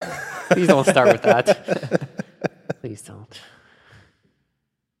Please don't start with that. Please don't.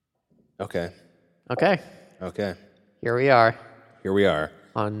 Okay. Okay, Okay. here we are Here we are.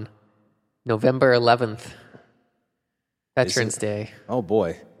 on November 11th, Veterans Day. Oh,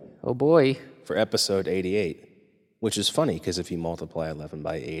 boy. Oh boy. For episode 88, which is funny because if you multiply 11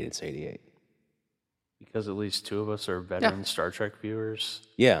 by 8, it's 88. Because at least two of us are veteran Star Trek viewers.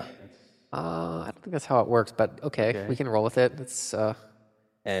 Yeah. I don't think that's how it works, but okay. We can roll with it. It's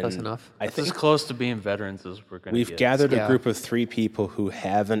And close enough. I It's think as close to being veterans as we're going to get. we've gathered Yeah. a group of 3 people who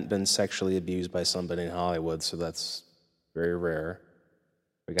haven't been sexually abused by somebody in Hollywood, so that's very rare.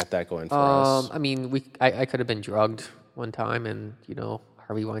 We got that going for us. I mean, I could have been drugged one time, and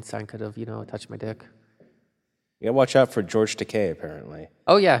Harvey Weinstein could have touched my dick. You gotta watch out for George Takei, apparently.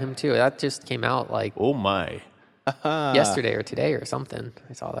 Oh yeah, him too. That just came out like Oh my. yesterday or today or something.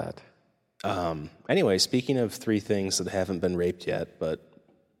 I saw that. Anyway, speaking of 3 things that haven't been raped yet, but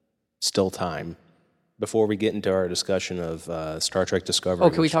still time, before we get into our discussion of Star Trek Discovery. Oh,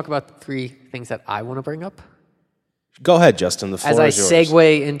 can we talk about 3 things that I want to bring up? Go ahead, Justin. The floor As I is yours.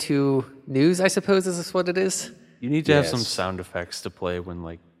 segue into news, I suppose is this what it is? You need to have some Yes. sound effects to play when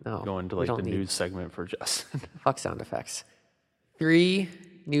No, go into we the don't need- news segment for Justin. Fuck sound effects. 3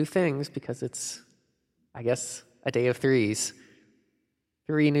 new things because it's, I guess, a day of 3s.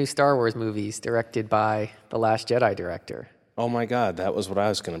 3 new Star Wars movies directed by the Last Jedi director. Oh my God, that was what I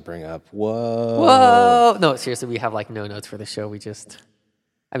was going to bring up. Whoa. Whoa! No, seriously, we have no notes for the show.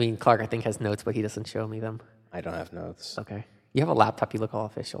 Clark, I think, has notes, but he doesn't show me them. I don't have notes. Okay. You have a laptop, you look all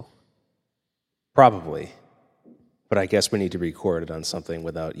official. Probably. But I guess we need to record it on something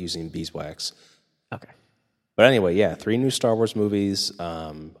without using beeswax. Okay. But anyway, yeah, 3 new Star Wars movies.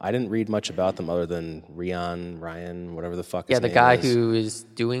 I didn't read much about them other than Ryan, whatever the fuck his Yeah, the name guy is. who is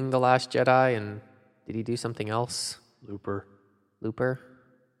doing The Last Jedi, and did he do something else? Looper. Looper?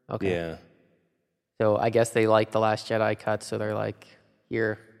 Okay. Yeah. So I guess they like The Last Jedi cut, so they're like,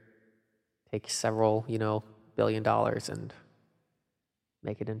 here, take several, $1 billion and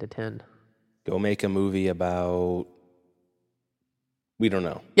make it into 10. Go make a movie about... We don't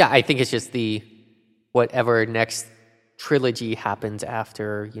know. Yeah, I think it's just whatever next trilogy happens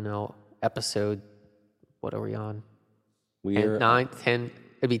after, episode, what are we on? We're 9, 10,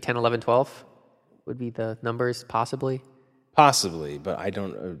 it'd be 10, 11, 12 would be the numbers, possibly. Possibly, but I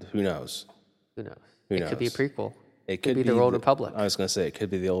don't... who knows? Who knows? Who It could be a knows? prequel. It could be the Old Republic. I was going to say, it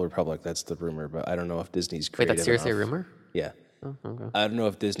could be the Old Republic. That's the rumor, but I don't know if Disney's Wait, creative that's seriously a enough. rumor? Yeah. Oh, okay. I don't know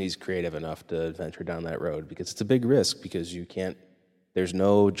if Disney's creative enough to venture down that road because it's a big risk because you can't... There's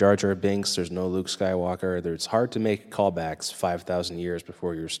no Jar Jar Binks. There's no Luke Skywalker. It's hard to make callbacks 5,000 years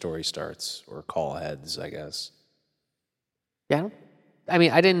before your story starts, or call aheads, I guess. Yeah.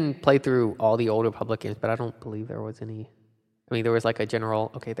 I didn't play through all the Old Republic games, but I don't believe there was any. There was a general,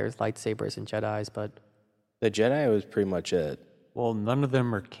 okay, there's lightsabers and Jedis, but... The Jedi was pretty much it. Well, none of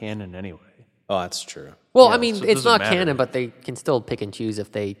them are canon anyway. Oh, that's true. Well, Yeah, so it it's doesn't not matter. canon, but they can still pick and choose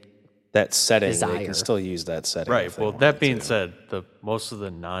if they... That setting, they Desire. can still use that setting. Right. if they Well, wanted that being to. said, most of the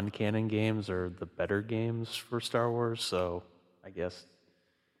non-canon games are the better games for Star Wars, so I guess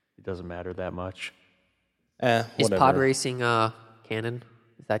it doesn't matter that much. Is whatever. pod racing canon?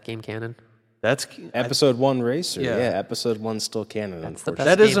 Is that game canon? That's Episode 1 Racer. Yeah. Yeah, Episode 1's still canon, That's the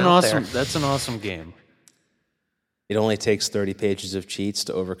unfortunately. that is game an out awesome. there. That's an awesome game. It only takes 30 pages of cheats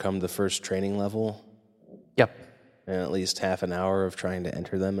to overcome the first training level, Yep. and at least half an hour of trying to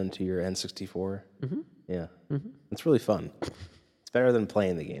enter them into your N64. Mm-hmm. Yeah. Mm-hmm. It's really fun. It's better than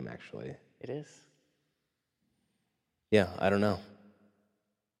playing the game, actually. It is. Yeah, I don't know.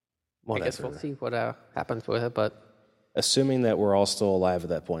 I guess we'll see what happens with it, but... Assuming that we're all still alive at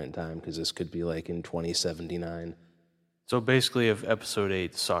that point in time, because this could be in 2079. So basically, if Episode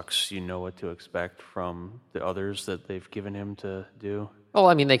 8 sucks, you know what to expect from the others that they've given him to do.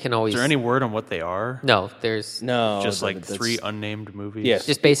 Well, they can always... Is there any word on what they are? No, there's... No. Just that's- 3 unnamed movies. Yes.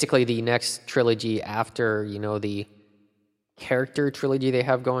 Just basically the next trilogy after, the character trilogy they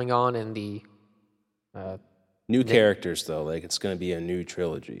have going on and the... New characters, though. It's going to be a new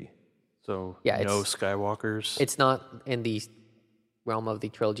trilogy. So Yeah, no it's- Skywalkers. It's not in the realm of the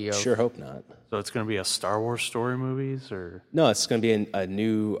trilogy of... Sure hope not. So it's going to be a Star Wars story movies, or No, it's going to be a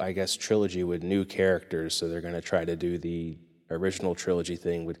new, I guess, trilogy with new characters. So they're going to try to do the original trilogy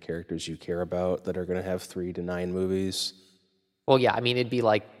thing with characters you care about that are going to have 3 to 9 movies. Well, yeah, it'd be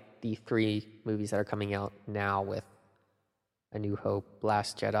like the 3 movies that are coming out now with A New Hope,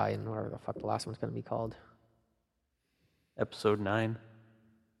 Last Jedi, and whatever the fuck the last one's going to be called. Episode 9.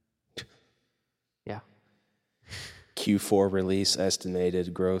 Yeah. Q4 release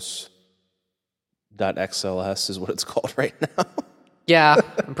estimated gross .xls is what it's called right now. Yeah,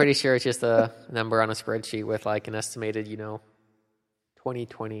 I'm pretty sure it's just a number on a spreadsheet with like an estimated,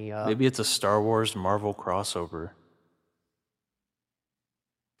 2020. Maybe it's a Star Wars Marvel crossover.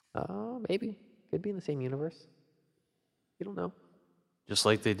 Maybe could be in the same universe. You don't know. Just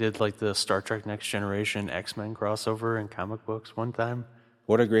like they did like the Star Trek Next Generation X-Men crossover in comic books one time.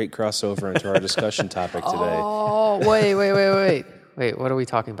 What a great crossover into our discussion topic today. Oh, wait. Wait, what are we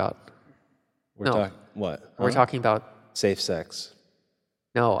talking about? What? We're talking about. Safe sex.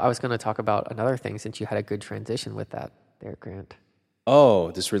 No, I was going to talk about another thing since you had a good transition with that there, Grant.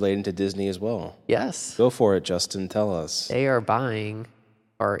 Oh, this relating to Disney as well. Yes. Go for it, Justin. Tell us. They are buying,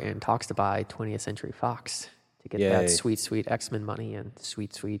 or in talks to buy, 20th Century Fox to get Yay. that sweet X-Men money and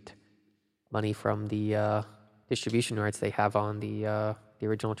sweet money from the distribution rights they have on the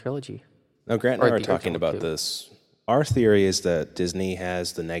original trilogy. Now, Grant and Or I were the talking original about two. this. Our theory is that Disney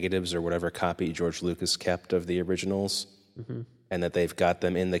has the negatives or whatever copy George Lucas kept of the originals, and that they've got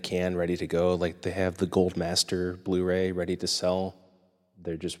them in the can ready to go. Like they have the Gold Master Blu-ray ready to sell.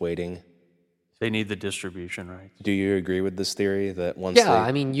 They're just waiting. They need the distribution rights. Do you agree with this theory that once Yeah, they...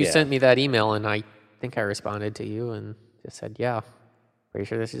 I mean, you Yeah. sent me that email, and I think I responded to you and just said, yeah, pretty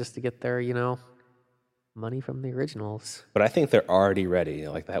sure this is just to get their, money from the originals. But I think they're already ready.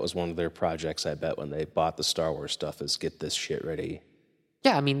 Like that was one of their projects, I bet, when they bought the Star Wars stuff, is get this shit ready.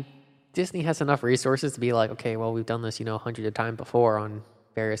 Yeah, I mean, Disney has enough resources to be like, okay, well, we've done this, hundreds of times before on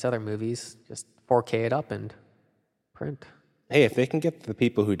various other movies. Just 4K it up and print. Hey, if they can get the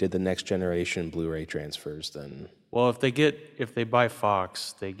people who did the next generation Blu-ray transfers, then Well, if they buy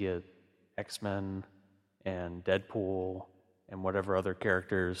Fox, they get X-Men and Deadpool and whatever other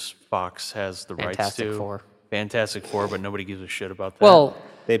characters Fox has the rights Fantastic to. Four. Fantastic Four, but nobody gives a shit about that. Well,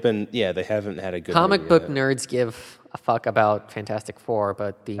 they haven't had a good comic movie book yet. nerds give a fuck about Fantastic Four,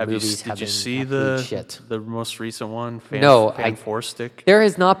 but the movies have did you been see absolute shit. the most recent one? No, Fan Four Stick. There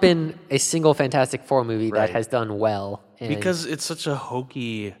has not been a single Fantastic Four movie Right. that has done well. And Because it's such a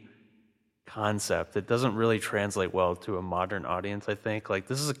hokey concept. It doesn't really translate well to a modern audience, I think. Like,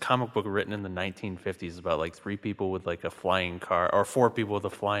 this is a comic book written in the 1950s about, like, 3 people with, like, a flying car, or 4 people with a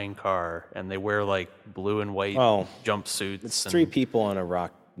flying car, and they wear, like, blue and white Well, jumpsuits. It's and- 3 people on a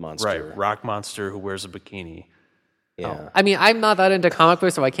rock monster. Right, rock monster who wears a bikini. Yeah. I mean, I'm not that into comic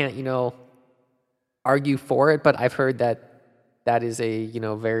books, so I can't, argue for it, but I've heard that is a,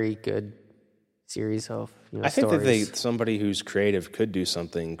 very good series of, I think stories. that somebody who's creative could do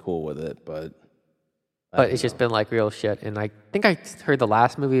something cool with it, but But it's just been like real shit. And I think I heard the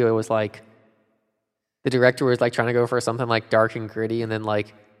last movie, it was like the director was like trying to go for something like dark and gritty, and then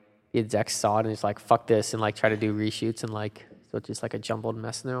like the execs saw it and it's like, fuck this, and like try to do reshoots, and like, so it's just like a jumbled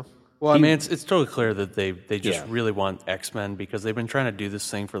mess now. Well, I mean, it's totally clear that they just Yeah. really want X-Men because they've been trying to do this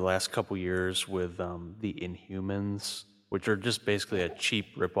thing for the last couple years with the Inhumans, which are just basically a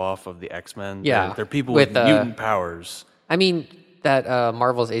cheap ripoff of the X-Men. Yeah, They're people with with, mutant powers. I mean, that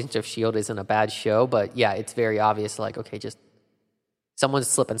Marvel's Agents of S.H.I.E.L.D. isn't a bad show, but yeah, it's very obvious, like, okay, just someone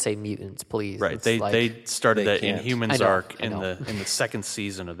slip and say mutants, please. Right. It's They like, they started They that can't. Inhumans I know, arc I in know. the second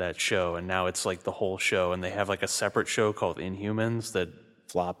season of that show, and now it's like the whole show, and they have like a separate show called Inhumans that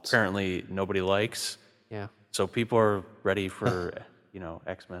flopped. apparently nobody likes. yeah. So people are ready for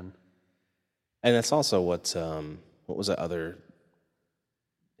X-Men. And that's also what was that other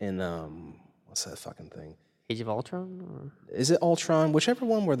in what's that fucking thing? Age of Ultron? Or? Is it Ultron? Whichever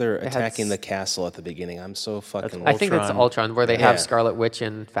one where they're had attacking s- the castle at the beginning. I'm so fucking I think it's Ultron. Ultron, where they Yeah. have Scarlet Witch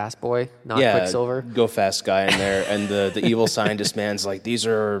and Fast Boy, not yeah, Quicksilver. Go Fast guy in there, and the evil scientist man's like, these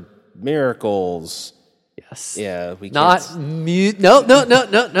are miracles. Yes. Yeah, we Not can't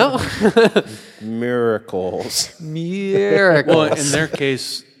no. miracles. Miracles. Well, in their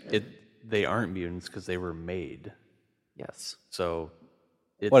case, they aren't mutants because they were made. yes. So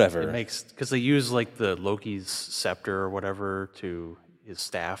Whatever. It makes because they use like the Loki's scepter or whatever to his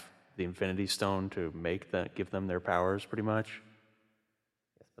staff, the Infinity Stone, to give them their powers, pretty much.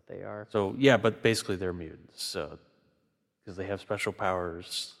 Yes, but they are. So yeah, but basically they're mutants. So because they have special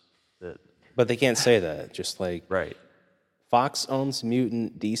powers that But they can't say that. Just like right. Fox owns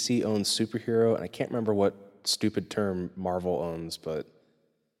mutant, DC owns superhero, and I can't remember what stupid term Marvel owns, but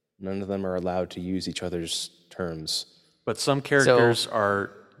none of them are allowed to use each other's terms. But some characters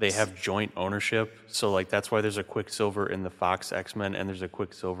they have joint ownership. So like that's why there's a Quicksilver in the Fox X-Men and there's a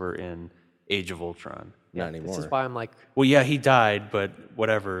Quicksilver in Age of Ultron. Not anymore. This is why I'm like, Well, yeah, he died, but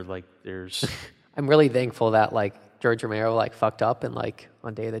whatever. Like there's I'm really thankful that like George Romero like fucked up and like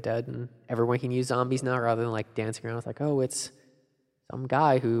on Day of the Dead, and everyone can use zombies now rather than like dancing around. It's like, oh, it's some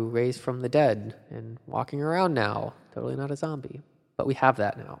guy who raised from the dead and walking around now. Totally not a zombie. But we have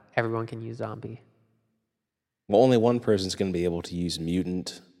that now. Everyone can use zombie. Well, only one person's going to be able to use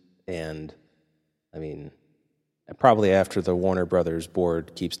mutant, and I mean, probably after the Warner Brothers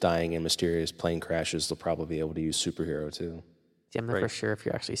board keeps dying in mysterious plane crashes, they'll probably be able to use superhero too. See, I'm never sure if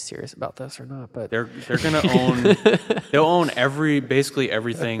you're actually serious about this or not, but They're gonna own they'll own basically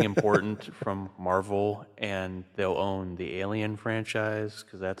everything important from Marvel, and they'll own the Alien franchise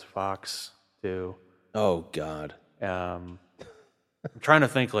because that's Fox too. Oh God. I'm trying to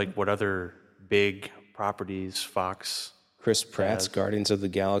think like what other big properties Fox. Chris Pratt's Guardians of the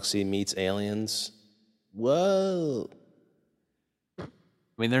Galaxy meets Aliens. Whoa. I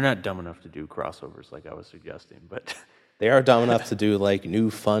mean, they're not dumb enough to do crossovers like I was suggesting, but They are dumb enough to do like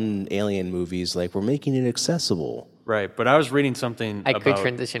new fun alien movies, like we're making it accessible. right. But I was reading something I could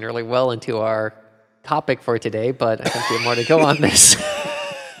transition really well into our topic for today, but I think we have more to go on this.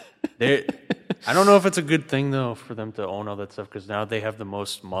 I don't know if it's a good thing though for them to own all that stuff because now they have the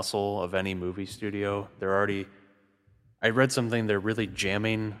most muscle of any movie studio. I read something, they're really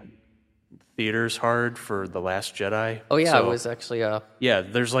jamming theaters hard for The Last Jedi. Oh yeah, So, it was actually yeah,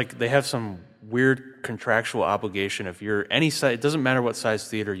 there's like they have some weird contractual obligation. If you're any size, it doesn't matter what size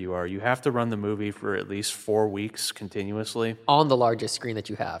theater you are, you have to run the movie for at least 4 weeks continuously. on the largest screen that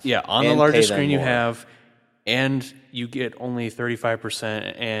you have. Yeah, on the And largest pay them screen you more. have, and you get only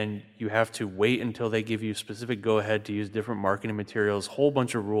 35%, and you have to wait until they give you specific go-ahead to use different marketing materials, whole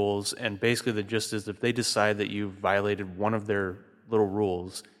bunch of rules, and basically the gist is if they decide that you violated one of their little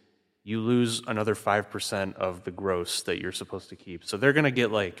rules, you lose another 5% of the gross that you're supposed to keep. So they're going to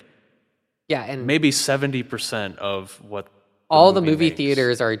get like Yeah, and maybe 70% of what all the movie makes.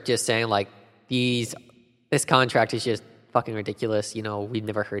 theaters are just saying like this contract is just fucking ridiculous. You know, we've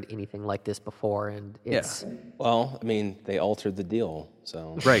never heard anything like this before, and it's Well, I mean, they altered the deal,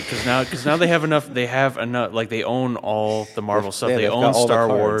 so Right, because now they have enough. They have enough. Like they own all the Marvel stuff. yeah, They they've own got all the Star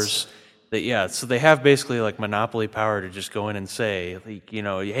cards. Wars. So they have basically like monopoly power to just go in and say, like, you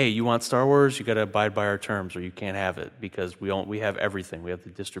know, hey, you want Star Wars? You got to abide by our terms, or you can't have it because we have everything. We have the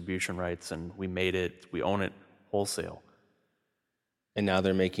distribution rights, and we made it. We own it wholesale. and now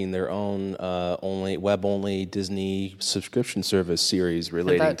they're making their own web-only Disney subscription service series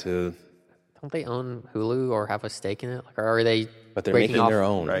relating that- to. don't they own Hulu or have a stake in it? Like, or are they? But they're breaking making off- their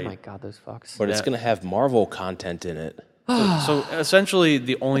own. Oh Right. my god, those fucks! But it's going to have Marvel content in it. So essentially,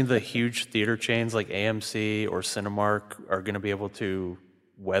 the huge theater chains like AMC or Cinemark are going to be able to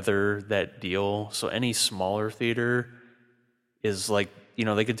weather that deal. So any smaller theater is like, you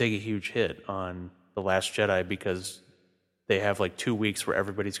know, they could take a huge hit on The Last Jedi because they have like 2 weeks where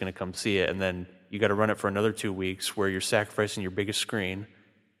everybody's going to come see it, and then you got to run it for another 2 weeks where you're sacrificing your biggest screen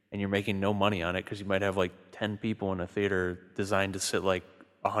and you're making no money on it because you might have like 10 people in a theater designed to sit like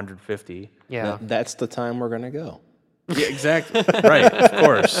 150. Yeah, That's the time we're going to go. Yeah, exactly. Right, of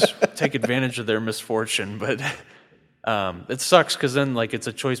course. Take advantage of their misfortune, but it sucks because then like it's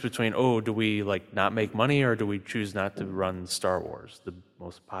a choice between do we like not make money or do we choose not to run Star Wars, the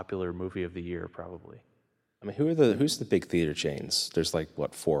most popular movie of the year probably. I mean, who's the big theater chains? There's like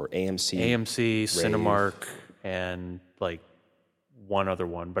what, 4? AMC, Cinemark, and like one other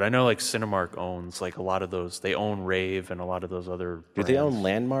one, but I know like Cinemark owns like a lot of those. They own Rave and a lot of those other. Do they brands. own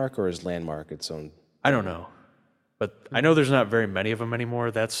Landmark, or is Landmark its own? I don't know. But I know there's not very many of them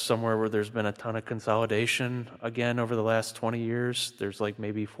anymore. That's somewhere where there's been a ton of consolidation again over the last 20 years. There's like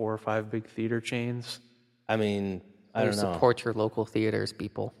maybe 4 or 5 big theater chains. I mean, I don't know. support your local theaters,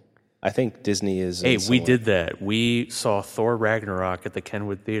 people. I think Disney is. Hey, we did that. We saw Thor Ragnarok at the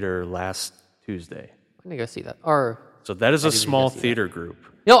Kenwood Theater last Tuesday. I'm gonna go see that. Or So that is a small see that. theater group.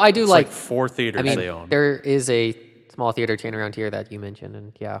 no, I do It's like. like 4 theaters I mean, they own. there is a small theater chain around here that you mentioned,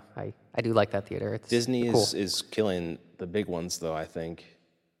 and yeah, I do like that theater. It's Disney cool. is killing the big ones, though. I think.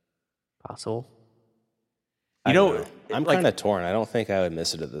 possible. You know, I'm like- kind of torn. I don't think I would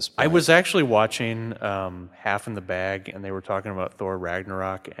miss it at this point. I was actually watching Half in the Bag, and they were talking about Thor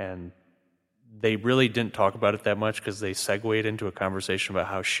Ragnarok, and they really didn't talk about it that much because they segued into a conversation about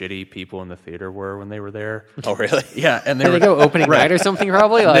how shitty people in the theater were when they were there. Oh, really? Yeah, and Did they go opening night or something?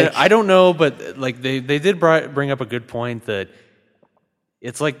 Probably. Like, I don't know, but like they did bring up a good point that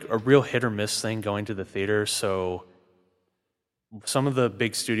it's like a real hit or miss thing going to the theater. So some of the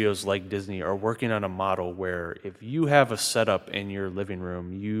big studios like Disney are working on a model where if you have a setup in your living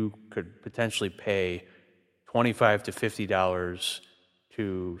room, you could potentially pay $25 to $50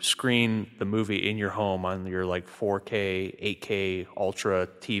 to screen the movie in your home on your like 4K, 8K Ultra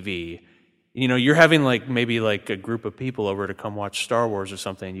TV. you're having like maybe like a group of people over to come watch Star Wars or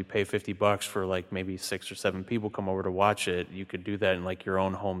something. You pay $50 for like maybe 6 or 7 people come over to watch it. You could do that in like your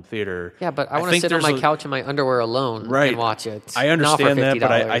own home theater. Yeah, but I want to think sit on there's my couch in my underwear alone Right. and watch it. I not for understand that,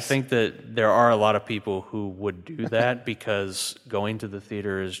 but I $50. think that there are a lot of people who would do that because going to the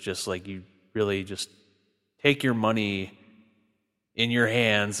theater is just like you really just take your money in your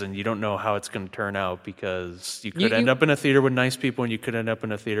hands and you don't know how it's going to turn out because you could end up in a theater with nice people and you could end up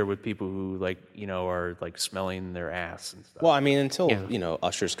in a theater with people who like, are like smelling their ass and stuff. Well, I mean, until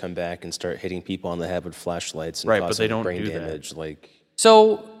ushers come back and start hitting people on the head with flashlights and Right, but causing they don't brain do that. damage, like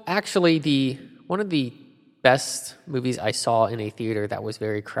So actually, one of the best movies I saw in a theater that was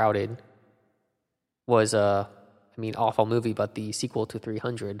very crowded was awful movie, but the sequel to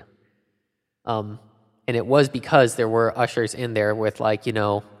 300. And it was because there were ushers in there with like, it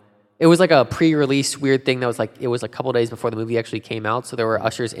was like a pre-release weird thing that was like, it was a couple days before the movie actually came out. So there were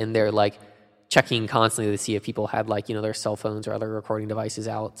ushers in there like checking constantly to see if people had like, their cell phones or other recording devices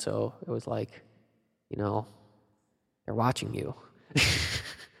out. So it was like, they're watching you.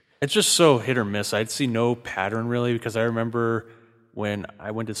 It's just so hit or miss. I'd see no pattern really because I remember when I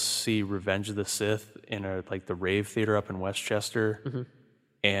went to see Revenge of the Sith in the Rave Theater up in Westchester,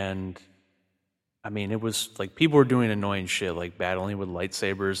 and I mean it was like people were doing annoying shit like battling with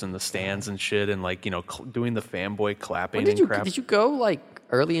lightsabers in the stands and shit, and like doing the fanboy clapping and crap. Did you go like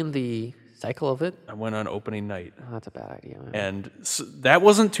early in the cycle of it? I went on opening night, Oh, that's a bad idea. Man. and that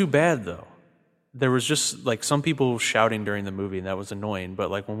wasn't too bad though. There was just like some people shouting during the movie, and that was annoying. But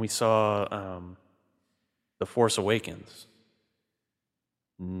like when we saw The Force Awakens,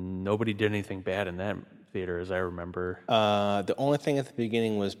 nobody did anything bad in that theater, as I remember. the only thing at the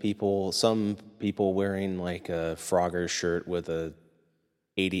beginning was some people wearing like a Frogger shirt with a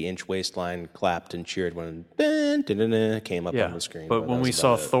 80-inch waistline clapped and cheered when dun, dun, dun, dun, came up on the screen. But when we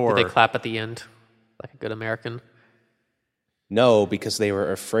saw Thor, Did they clap at the end like a good American? No, because they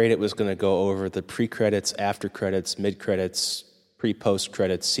were afraid it was going to go over the pre-credits, after-credits, mid-credits,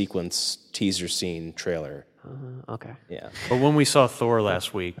 pre-post-credits sequence teaser scene trailer. Okay. Yeah. But when we saw Thor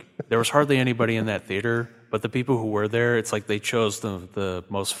last week, there was hardly anybody in that theater. But the people who were there, it's like they chose the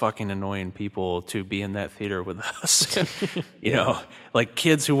most fucking annoying people to be in that theater with us. Like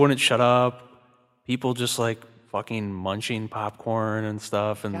kids who wouldn't shut up, people just like fucking munching popcorn and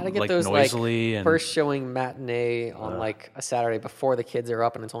stuff, and Gotta get like those noisily. like and first showing matinee on like a Saturday before the kids are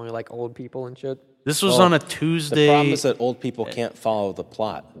up, and it's only like old people and shit. this was on a The Tuesday. problem is that old people can't follow the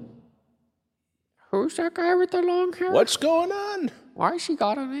plot. Who's that guy with the long hair? What's going on? Why she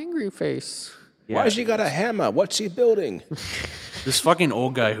got an angry face? Why has he got a hammer? What's he building? This fucking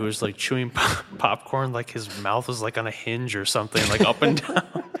old guy who was like chewing popcorn, like his mouth was like on a hinge or something, like up and down,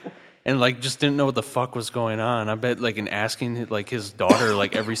 and like just didn't know what the fuck was going on. I bet like in asking like his daughter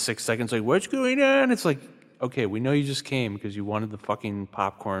like every 6 seconds, like what's going on? It's like, okay, we know you just came because you wanted the fucking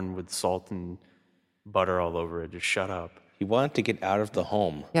popcorn with salt and butter all over it. Just shut up. He wanted to get out of the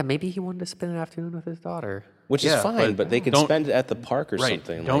home, Yeah, maybe he wanted to spend an afternoon with his daughter. which Yeah, is fine, but they could don't- spend it at the park or Right?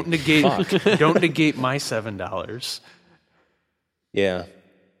 something. Don't like, negate. fuck. Don't negate my $7. Yeah.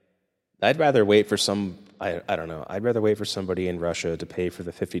 I'd rather wait for I don't know. I'd rather wait for somebody in Russia to pay for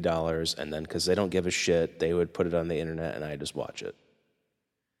the $50, and then because they don't give a shit, they would put it on the internet and I just watch it.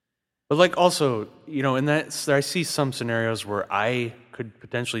 But like also, in that I see some scenarios where I could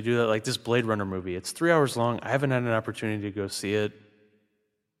potentially do that. Like this Blade Runner movie, it's 3 hours long. I haven't had an opportunity to go see it,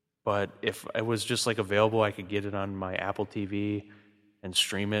 but if it was just like available, I could get it on my Apple TV and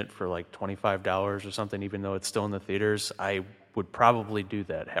stream it for like $25 or something. Even though it's still in the theaters, I would probably do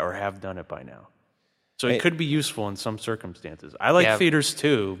that or have done it by now. So it could be useful in some circumstances. I like theaters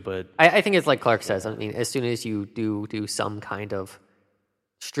too, but I think it's like Clark says. I mean, as soon as you do some kind of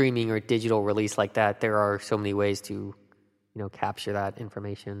streaming or digital release like that, there are so many ways to, capture that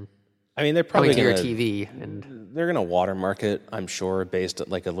information I mean, they're coming probably to your gonna, TV. And they're gonna watermark it, I'm sure, based on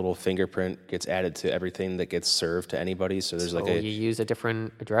like a little fingerprint gets added to everything that gets served to anybody. So there's like you use a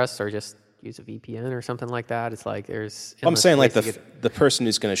different address or just use a VPN or something like that. It's like there's. I'm endless saying like ways to the person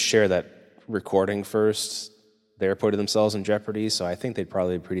who's going to share that recording first, they're putting themselves in jeopardy. So I think they'd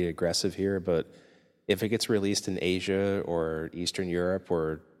probably be pretty aggressive here. But if it gets released in Asia or Eastern Europe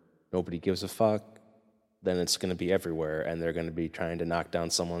where nobody gives a fuck, then it's going to be everywhere, and they're going to be trying to knock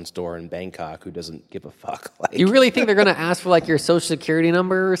down someone's door in Bangkok who doesn't give a fuck. Like, You really think they're going to ask for like your social security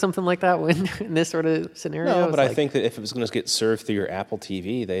number or something like that when in this sort of scenario? no, It's but I like- think that if it was going to get served through your Apple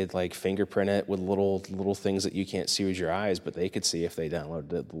TV, they'd like fingerprint it with little things that you can't see with your eyes, but they could see if they downloaded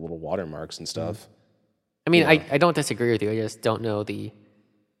the little watermarks and stuff. I mean, I don't disagree with you. I just don't know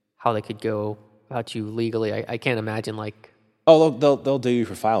how they could go about you legally. I can't imagine like Oh, they'll do you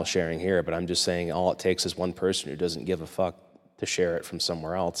for file sharing here, but I'm just saying all it takes is one person who doesn't give a fuck to share it from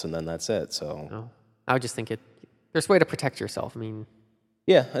somewhere else, and then that's it. So No. I would just think there's a way to protect yourself. I mean,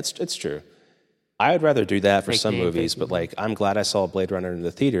 yeah, it's true. I would rather do that for Fake some name, movies, fake but like I'm glad I saw Blade Runner in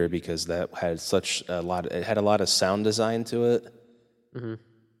the theater because that had it had a lot of sound design to it. Mm-hmm.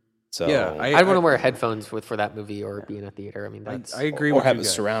 So Yeah, I'd want to wear headphones for that movie or be in a theater. I mean, that's I agree or with have you it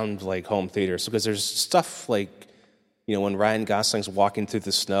guys. surround like home theater. So because there's stuff like, you know, when Ryan Gosling's walking through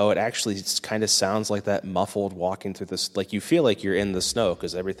the snow, it actually kind of sounds like that muffled walking through this. Like you feel like you're in the snow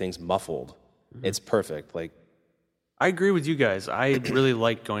because everything's muffled. Mm-hmm. It's perfect. Like I agree with you guys. I really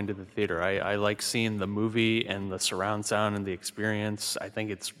like going to the theater. I like seeing the movie and the surround sound and the experience. I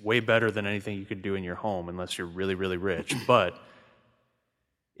think it's way better than anything you could do in your home unless you're really, really rich. But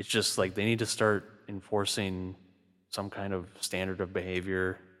it's just like they need to start enforcing some kind of standard of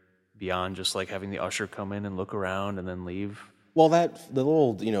behavior beyond just like having the usher come in and look around and then leave. well, the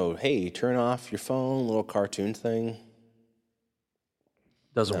little, you know, hey, turn off your phone, little cartoon thing.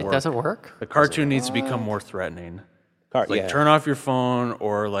 Doesn't it work. doesn't work. The cartoon needs to become more threatening. Like turn off your phone,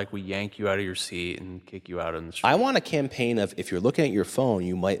 or like we yank you out of your seat and kick you out in the street. I want a campaign of if you're looking at your phone,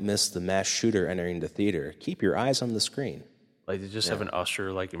 you might miss the mass shooter entering the theater. Keep your eyes on the screen. Like they just have an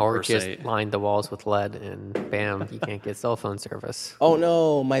usher like Or impersonate. just line the walls with lead and bam, you can't get cell phone service. Oh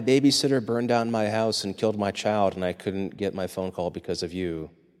no, my babysitter burned down my house and killed my child, and I couldn't get my phone call because of you.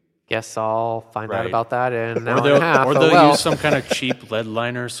 Guess I'll find out Right. about that in an Or hour and a they'll, half. or Oh, they'll well. use some kind of cheap lead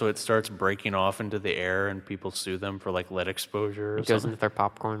liner so it starts breaking off into the air and people sue them for like lead exposure or It goes something. into their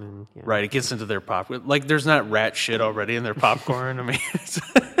popcorn and yeah. Right, it gets into their popcorn. Like there's not rat shit already in their popcorn. I mean,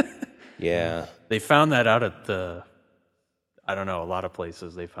 Yeah. they found that out at I don't know, a lot of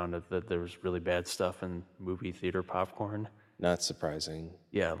places. They found out that there was really bad stuff in movie theater popcorn. Not surprising.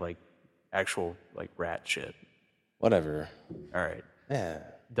 Yeah, like actual like rat shit. Whatever. All right, Yeah.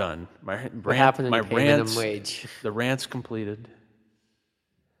 done. My What happened when my you pay minimum rants, wage? the rant's completed.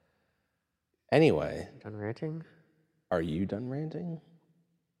 Anyway, Done ranting? are you done ranting?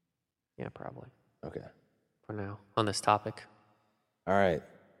 Yeah, probably. Okay. For now, on this topic. All right.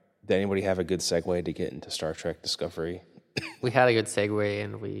 Did anybody have a good segue to get into Star Trek Discovery? We had a good segue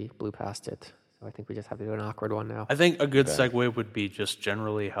and we blew past it. So I think we just have to do an awkward one now. I think a good segue would be just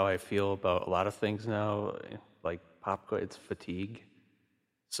generally how I feel about a lot of things now, like it's fatigue.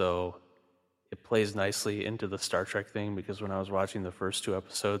 So it plays nicely into the Star Trek thing because when I was watching the first 2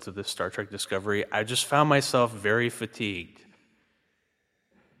 episodes of this Star Trek Discovery, I just found myself very fatigued.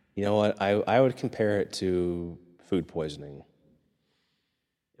 You know what? I would compare it to food poisoning.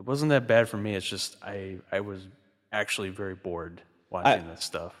 It wasn't that bad for me. It's just I was actually very bored watching this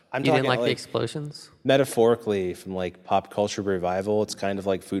stuff. I'm You talking didn't like the explosions? metaphorically from like pop culture revival. It's kind of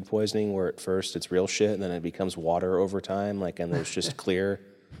like food poisoning where at first it's real shit and then it becomes water over time. Like, and there's just clear.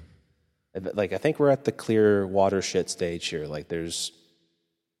 Like, I think we're at the clear water shit stage here. Like, there's,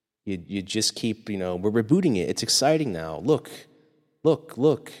 you just keep, you know, we're rebooting it. It's exciting now. Look.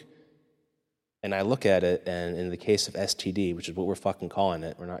 And I look at it, and in the case of STD, which is what we're fucking calling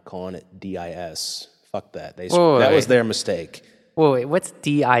it, we're not calling it DIS. Fuck that. Whoa, that was wait. their mistake. Whoa, wait, what's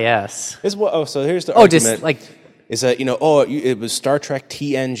DIS? So here's the Oh, argument. just like, Is that, it was Star Trek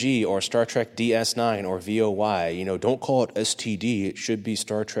TNG or Star Trek DS9 or VOY. Don't call it STD. It should be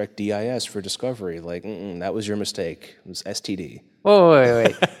Star Trek DIS for Discovery. Like, that was your mistake. It was STD. whoa,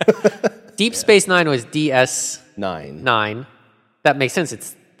 wait. Deep Space Nine was DS9. 9. That makes sense.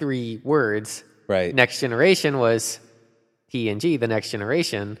 It's 3 words. Right. Next Generation was TNG, the Next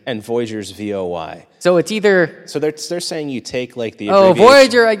Generation. And Voyager's VOY. So it's either, So they're saying you take like the oh, abbreviation.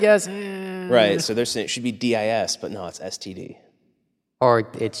 Voyager, I guess. Right. So they're saying it should be DIS, but no, it's STD. Or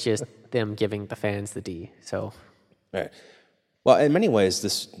it's just them giving the fans the D. So Right. Well, in many ways,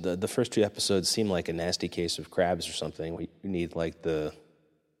 the first 2 episodes seem like a nasty case of crabs or something. We need like the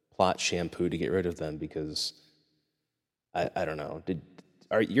plot shampoo to get rid of them because I don't know.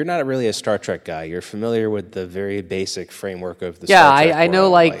 You're not really a Star Trek guy. You're familiar with the very basic framework of the yeah, Star Trek I know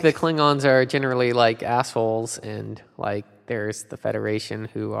world, like the Klingons are generally like assholes, and like there's the Federation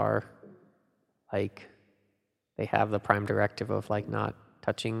who are like, they have the prime directive of like not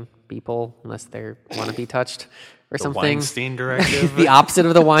touching people unless they want to be touched or The something. Weinstein Directive. The opposite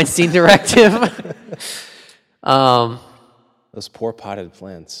of the Weinstein Directive. those poor potted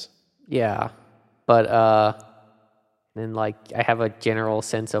plants. Yeah, but then like I have a general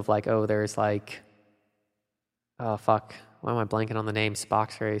sense of like, oh, there's like, oh fuck, why am I blanking on the name?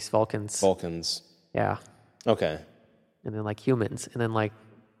 Spock's race, Vulcans. Vulcans. Yeah, Okay. and then like humans, and then like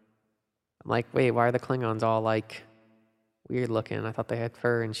I'm like, wait, why are the Klingons all like weird looking? I thought they had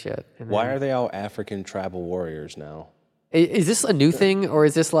fur and shit. And Why then, are they all African tribal warriors now? Is this a new thing, or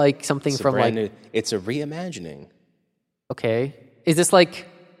is this like something It's a from brand like? new. It's a reimagining. Okay, is this like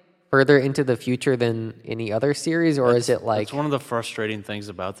further into the future than any other series, or is it like? It's one of the frustrating things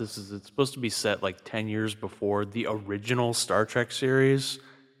about this is it's supposed to be set like 10 years before the original Star Trek series.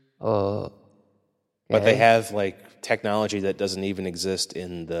 Oh, But they okay. have like technology that doesn't even exist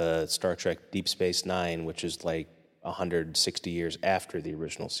in the Star Trek Deep Space Nine, which is like 160 years after the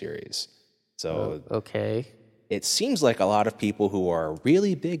original series. So Okay. it seems like a lot of people who are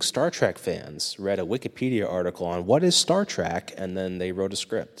really big Star Trek fans read a Wikipedia article on what is Star Trek, and then they wrote a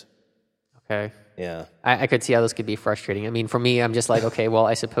script. Okay. Yeah. I could see how this could be frustrating. I mean, for me, I'm just like, okay, well,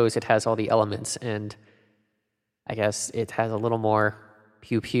 I suppose it has all the elements, and I guess it has a little more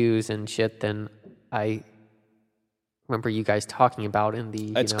pew-pews and shit than I remember you guys talking about in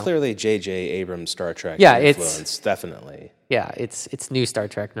the, It's clearly J.J. Abrams Star Trek Yeah, it's- influence, definitely. Yeah, it's new Star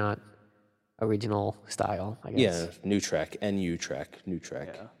Trek, not original style, I guess. Yeah, New Trek, New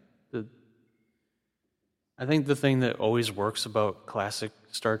Trek. The, I think the thing that always works about classic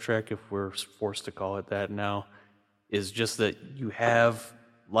Star Trek, if we're forced to call it that now, is just that you have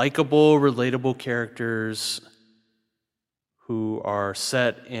likable, relatable characters who are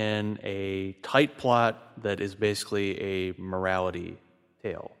set in a tight plot that is basically a morality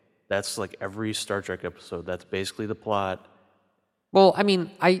tale. That's like every Star Trek episode. That's basically the plot. Well, I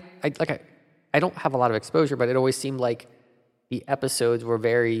mean, I don't have a lot of exposure, but it always seemed like the episodes were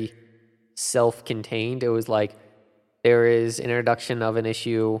very self-contained. It was like there is an introduction of an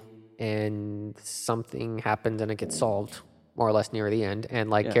issue and something happens and it gets solved more or less near the end, and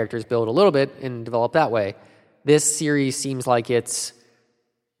like characters build a little bit and develop that way. This series seems like it's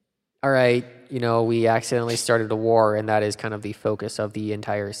all right, you know, we accidentally started a war and that is kind of the focus of the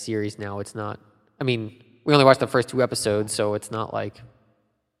entire series now. It's not, I mean, we only watched the first 2 episodes, so it's not like,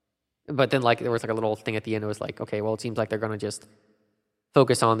 but then like there was like a little thing at the end. It was like, okay, well, it seems like they're going to just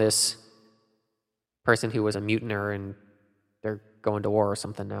focus on this person who was a mutiner and they're going to war or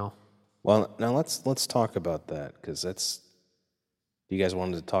something now. Well, now let's talk about that, because that's... You guys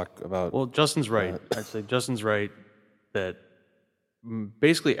wanted to talk about... Well, Justin's right. I'd say Justin's right that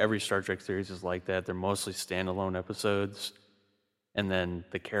basically every Star Trek series is like that. They're mostly standalone episodes, and then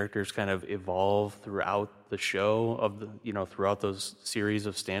the characters kind of evolve throughout the show of the, you know, throughout those series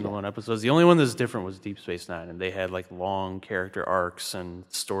of standalone episodes. The only one that's different was Deep Space Nine, and they had like long character arcs and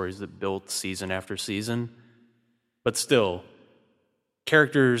stories that built season after season. But still,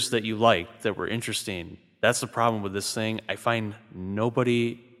 characters that you liked that were interesting. That's the problem with this thing. I find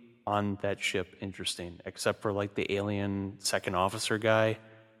nobody on that ship interesting except for like the alien second officer guy.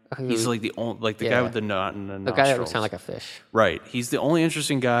 He's like the only, like the guy with the knot and the The guy that nostrils. would sound like a fish. Right. He's the only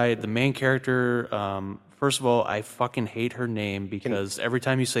interesting guy. The main character, first of all, I fucking hate her name because every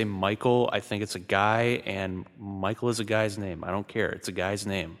time you say Michael, I think it's a guy, and Michael is a guy's name. I don't care. It's a guy's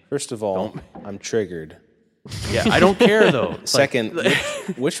name. First of all, I'm triggered. Yeah, I don't care though. Like, Second,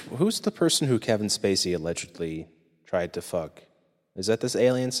 who's the person who Kevin Spacey allegedly tried to fuck? Is that this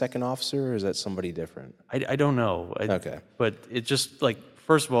alien second officer, or is that somebody different? I don't know. Okay. But it just, like,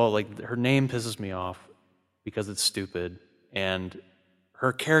 first of all, like, her name pisses me off because it's stupid, and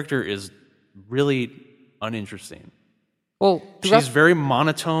her character is really uninteresting. Well, She's very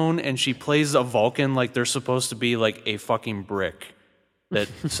monotone, and she plays a Vulcan like they're supposed to be like a fucking brick that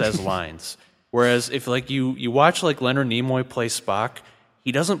says lines. Whereas if like you watch like Leonard Nimoy play Spock,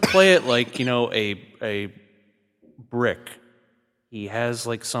 he doesn't play it like, you know, a brick. He has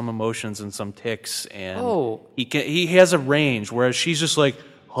like some emotions and some tics, and he has a range. Whereas she's just like,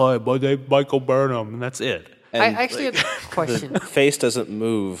 "Hi, my name's Michael Burnham," and that's it. I actually have a question. The face doesn't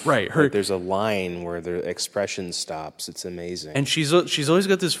move. Right, Like, there's a line where the expression stops. It's amazing. And she's always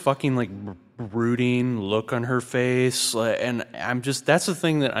got this fucking like brooding look on her face, and I'm just, that's the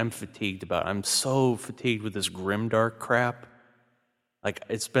thing that I'm fatigued about. I'm so fatigued with this grimdark crap. Like,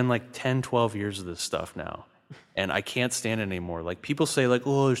 it's been like 10, 12 years of this stuff now, and I can't stand it anymore. Like, people say like,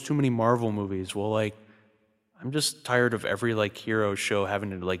 oh, there's too many Marvel movies. Well, like, I'm just tired of every like hero show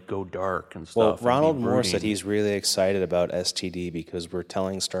having to like go dark and Well, stuff. Ronald Moore said he's really excited about STD because we're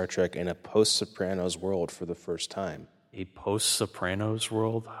telling Star Trek in a post-Sopranos world for the first time. A post-Sopranos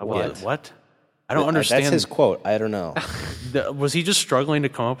world? What? What? I don't understand. That's his quote. I don't know. Was he just struggling to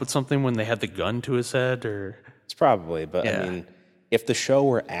come up with something when they had the gun to his head, or? It's probably, but Yeah. I mean, if the show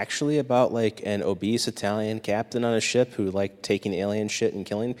were actually about like an obese Italian captain on a ship who liked taking alien shit and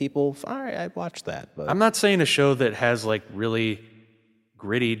killing people, all right, I'd watch that. But I'm not saying a show that has like really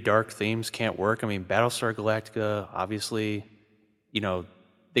gritty, dark themes can't work. I mean, Battlestar Galactica, obviously, you know,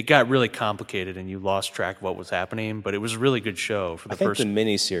 it got really complicated and you lost track of what was happening, but it was a really good show for the I think first. the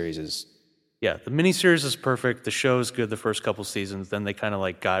miniseries is Yeah, the miniseries is perfect. The show is good the first couple seasons. Then they kind of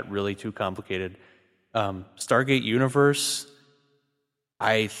like got really too complicated. Stargate Universe,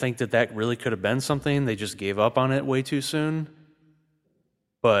 I think that really could have been something. They just gave up on it way too soon.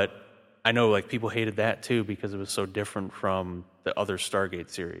 But I know like people hated that too because it was so different from the other Stargate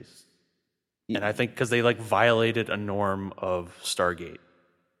series. And I think because they like violated a norm of Stargate.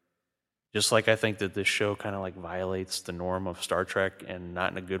 Just like I think that this show kind of like violates the norm of Star Trek and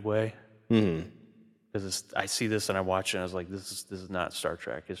not in a good way. Because I see this and I watch it and I was like, this is not Star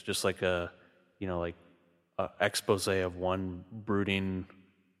Trek. It's just like a expose of one brooding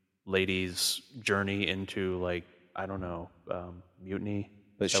lady's journey into like, I don't know, mutiny.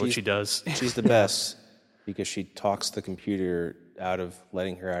 But is that what she does? She's the best because she talks the computer out of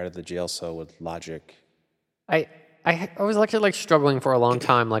letting her out of the jail cell with logic. I was actually like struggling for a long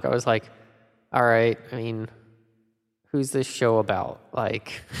time. Like I was like, all right, I mean, who's this show about?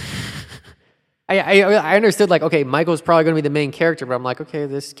 Like, I understood like, okay, Michael's probably going to be the main character, but I'm like, okay,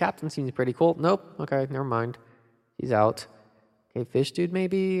 this captain seems pretty cool. Nope. Okay, never mind. He's out. Okay, fish dude,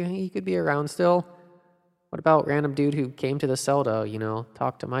 maybe he could be around still. What about random dude who came to the cell to,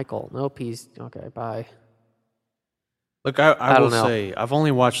 talk to Michael? Nope, he's okay. Bye. Look, I will don't know. say I've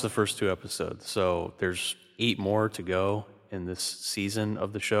only watched the first 2 episodes, so there's 8 more to go in this season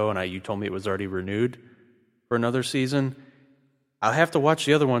of the show, and you told me it was already renewed for another season. I'll have to watch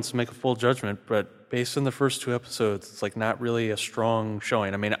the other ones to make a full judgment, but based on the first 2 episodes, it's like not really a strong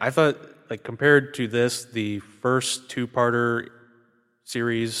showing. I mean, I thought like compared to this, the first 2-parter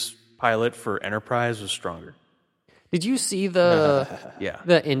series pilot for Enterprise was stronger. Did you see the Yeah.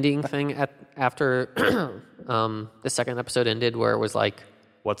 the ending thing after the second episode ended, where it was like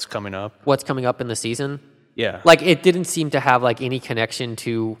What's coming up? what's coming up in the season? Yeah. Like it didn't seem to have like any connection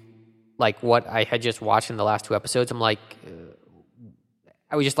to like what I had just watched in the last 2 episodes. I'm like,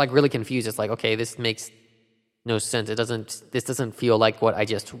 I was just like really confused. It's like, okay, this makes no sense. This doesn't feel like what I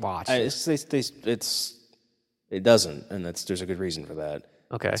just watched. It doesn't, and there's a good reason for that.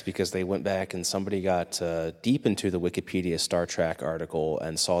 Okay. It's because they went back and somebody got deep into the Wikipedia Star Trek article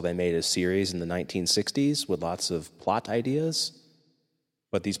and saw they made a series in the 1960s with lots of plot ideas,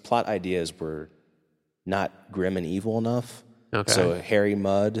 but these plot ideas were not grim and evil enough. Okay. So Harry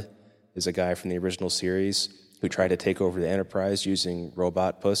Mudd is a guy from the original series who tried to take over the Enterprise using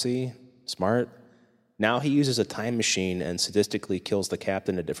robot pussy. Smart. Now he uses a time machine and sadistically kills the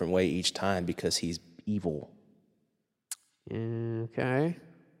captain a different way each time because he's evil. Okay.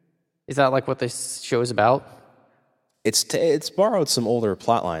 Is that like what this show is about? It's borrowed some older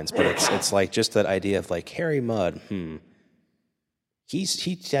plot lines, but it's like just that idea of like Harry Mudd. He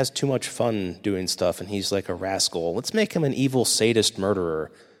has too much fun doing stuff, and he's like a rascal. Let's make him an evil sadist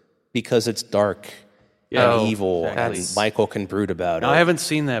murderer because it's dark and evil, exactly. and Michael can brood about No, it. I haven't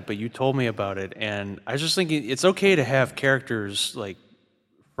seen that, but you told me about it, and I was just thinking it's okay to have characters like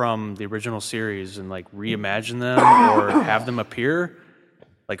from the original series and like reimagine them or have them appear.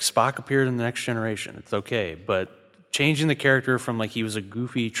 Like Spock appeared in The Next Generation. It's okay, but changing the character from like he was a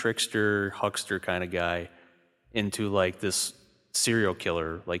goofy trickster, huckster kind of guy into like this serial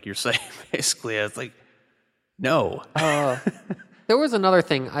killer, like you're saying, basically, it's like, no. There was another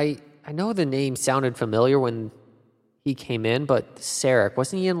thing. I know the name sounded familiar when he came in, but Sarek,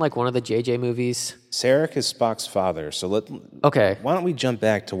 wasn't he in like one of the JJ movies? Sarek is Spock's father, so Okay. why don't we jump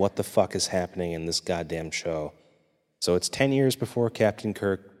back to what the fuck is happening in this goddamn show? So it's 10 years before Captain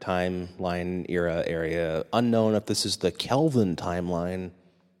Kirk timeline era area. Unknown if this is the Kelvin timeline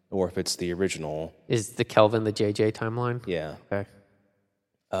or if it's the original. Is the Kelvin the JJ timeline? Yeah. Okay.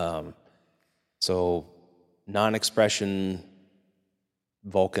 So non-expression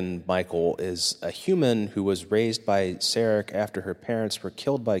Vulcan Michael is a human who was raised by Sarek after her parents were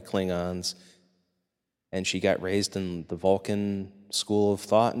killed by Klingons, and she got raised in the Vulcan school of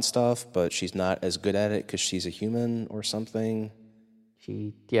thought and stuff, but she's not as good at it because she's a human or something.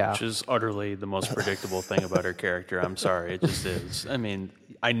 Yeah. Which is utterly the most predictable thing about her character. I'm sorry, it just is. I mean,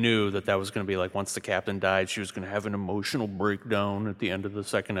 I knew that was going to be like once the captain died, she was going to have an emotional breakdown at the end of the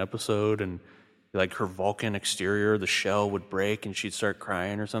second episode, and like her Vulcan exterior, the shell would break, and she'd start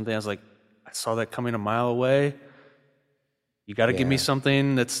crying or something. I was like, I saw that coming a mile away. You got to give me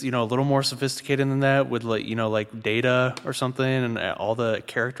something that's, a little more sophisticated than that with like, like Data or something and all the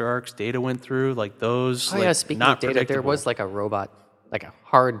character arcs Data went through, like those. Oh, like, yeah, speaking not of Data, there predictable. was like a robot, like a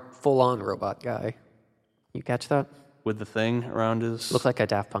hard, full-on robot guy. You catch that? With the thing around his... Looked like a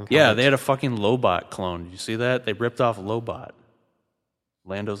Daft Punk Yeah, helmet. they had a fucking Lobot clone. Did you see that? They ripped off Lobot.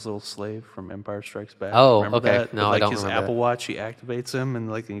 Lando's little slave from Empire Strikes Back. Oh, Remember okay. that? No, With, I don't his remember Apple Watch, he activates him,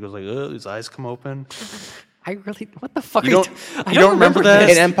 and he goes like, his eyes come open. what the fuck? You don't- I you don't remember that?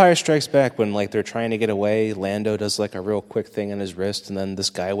 this. In Empire Strikes Back, when like they're trying to get away, Lando does like a real quick thing on his wrist, and then this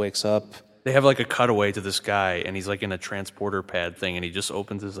guy wakes up. They have like a cutaway to this guy, and he's like in a transporter pad thing, and he just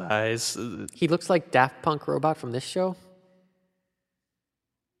opens his eyes. He looks like Daft Punk robot from this show.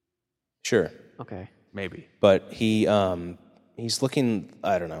 Sure, Okay. Maybe. but he's looking.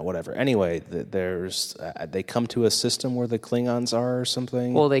 I don't know. Whatever. Anyway, there's they come to a system where the Klingons are or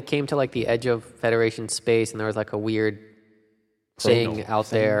something. Well, they came to like the edge of Federation space, and there was like a weird thing out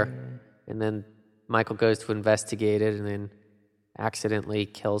there, and then Michael goes to investigate it, and then accidentally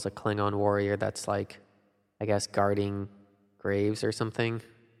kills a Klingon warrior that's like, I guess, guarding graves or something.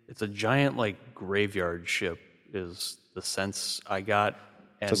 It's a giant like graveyard ship is the sense I got.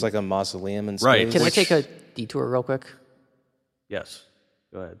 And Just like a mausoleum in space. Right. Can Which- I take a detour real quick? yes.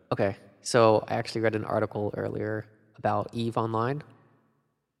 Go ahead. Okay, so I actually read an article earlier about EVE Online,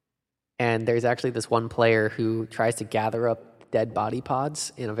 and there's actually this one player who tries to gather up dead body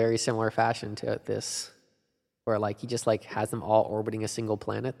pods in a very similar fashion to this, where like he just like has them all orbiting a single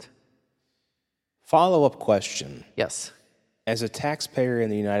planet. Follow-up question. Yes. As a taxpayer in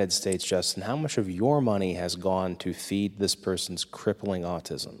the United States, Justin, how much of your money has gone to feed this person's crippling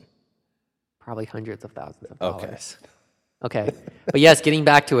autism? Probably hundreds of thousands of Okay. dollars. Okay. But yes, getting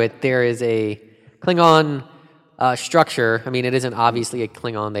back to it, there is a Klingon structure. I mean, it isn't obviously a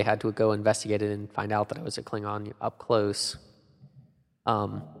Klingon. They had to go investigate it and find out that it was a Klingon up close.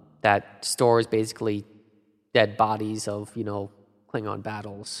 That stores basically dead bodies of, Klingon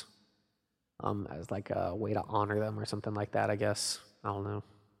battles as like a way to honor them or something like that, I guess. I don't know.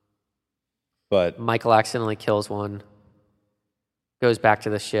 But Michael accidentally kills one, goes back to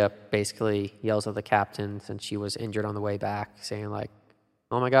the ship, basically yells at the captain since she was injured on the way back, saying like,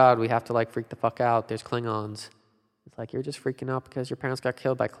 oh my god, we have to like freak the fuck out, there's Klingons. It's like, you're just freaking out because your parents got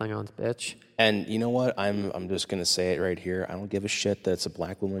killed by Klingons, bitch. and you know what? I'm just gonna say it right here. I don't give a shit that it's a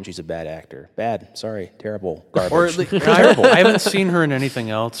black woman. She's a bad actor. Bad. Sorry. Terrible. Garbage. Or at least, I haven't seen her in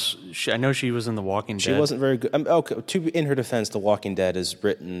anything else. I know she was in The Walking Dead. She wasn't very good. Okay, in her defense, The Walking Dead is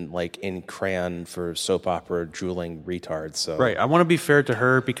written like in crayon for soap opera drooling retards. So Right. I want to be fair to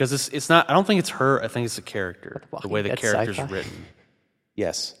her because it's not. I don't think it's her. I think it's the character. The way the Walking Dead character's sci-fi. written.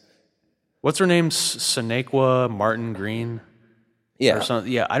 yes, What's her name? Sonequa Martin Green. yeah. Or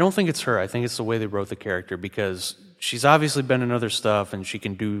something. Yeah. I don't think it's her. I think it's the way they wrote the character because she's obviously been in other stuff and she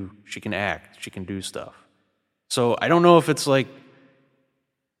can act. She can do stuff. So I don't know if it's like.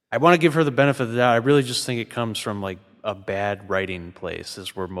 I want to give her the benefit of the doubt. I really just think it comes from like a bad writing place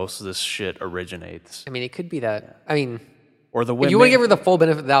is where most of this shit originates. I mean, it could be that. I mean, Or the way if you want to give her the full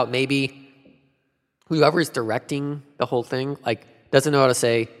benefit of the doubt, maybe whoever's directing the whole thing, like, doesn't know how to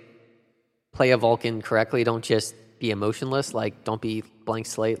say, play a Vulcan correctly. Don't just be emotionless. Like, don't be blank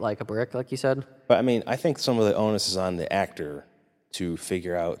slate like a brick, like you said. But I mean, I think some of the onus is on the actor to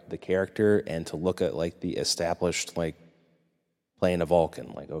figure out the character and to look at like the established like playing a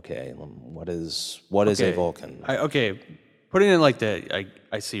Vulcan. Like, okay, what is a Vulcan? Putting it like that,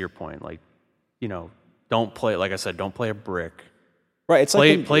 I see your point. Like, don't play. Like I said, don't play a brick. Right. It's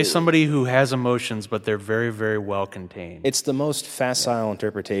Play somebody who has emotions, but they're very, very well contained. It's the most facile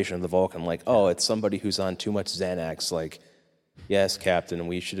interpretation of the Vulcan. Like, oh, it's somebody who's on too much Xanax. Like, yes, Captain,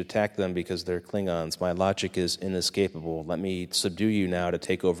 we should attack them because they're Klingons. My logic is inescapable. Let me subdue you now to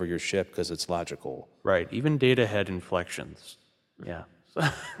take over your ship because it's logical. Right. Even Data had inflections. Yeah.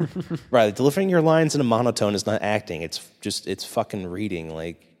 Right. Delivering your lines in a monotone is not acting. It's fucking reading.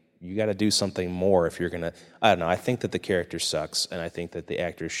 Like, you got to do something more if you're going to... I don't know. I think that the character sucks, and I think that the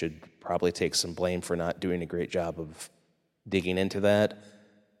actors should probably take some blame for not doing a great job of digging into that.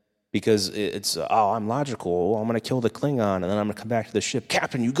 Because it's, I'm logical. I'm going to kill the Klingon, and then I'm going to come back to the ship.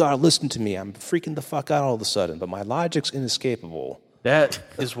 Captain, you got to listen to me. I'm freaking the fuck out all of a sudden. But my logic's inescapable. That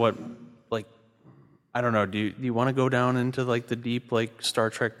is what, like, I don't know. Do you want to go down into, like, the deep, like, Star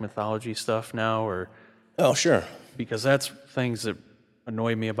Trek mythology stuff now? Or Oh, sure. because that's things that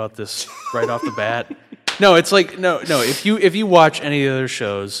annoy me about this right off the bat. No, it's like no. If you watch any of the other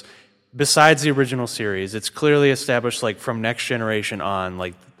shows besides the original series, it's clearly established. Like from Next Generation on,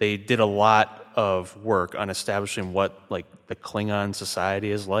 like they did a lot of work on establishing what like the Klingon society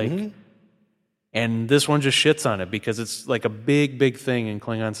is like. Mm-hmm. And this one just shits on it because it's like a big thing in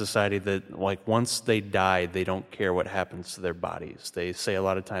Klingon society that like once they die, they don't care what happens to their bodies. They say a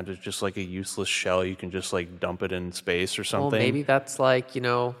lot of times it's just like a useless shell. You can just like dump it in space or something. Well, maybe that's like,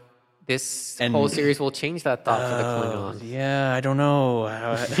 this whole series will change that thought for the Klingons. Yeah, I don't know.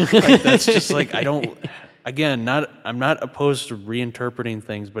 Like, that's just like I don't. Again, I'm not opposed to reinterpreting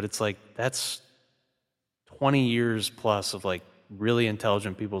things, but it's like that's 20 years plus of like really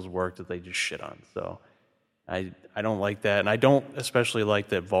intelligent people's work that they just shit on. So I don't like that, and I don't especially like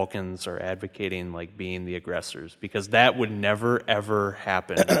that Vulcans are advocating like being the aggressors, because that would never ever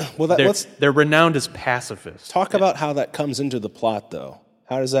happen. Well, they're renowned as pacifists. Talk about how that comes into the plot, though.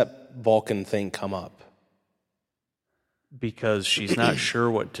 How does that Vulcan thing come up? Because she's not sure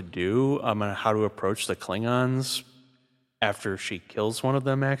what to do, how to approach the Klingons after she kills one of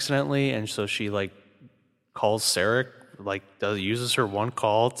them accidentally, and so she like calls Sarek, like uses her one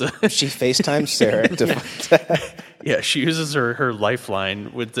call to She FaceTimes Sarek to yeah, she uses her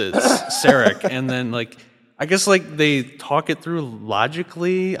lifeline with the Sarek, and then like I guess like they talk it through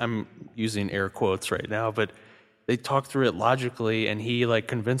logically. I'm using air quotes right now, but they talk through it logically, and he like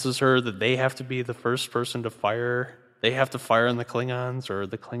convinces her that they have to be the first person to fire. They have to fire on the Klingons, or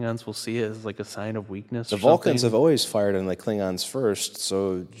the Klingons will see it as like a sign of weakness. The Vulcans have always fired on the Klingons first,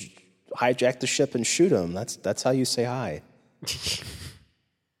 so hijack the ship and shoot them. That's how you say hi.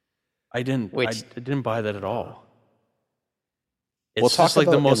 I didn't buy that at all. It's We'll talk just like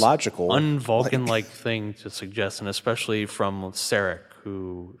about the most illogical, un-Vulcan-like thing to suggest, and especially from Sarek,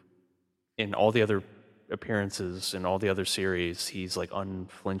 who in all the other appearances in all the other series, he's like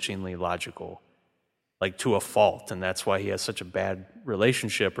unflinchingly logical, like to a fault, and that's why he has such a bad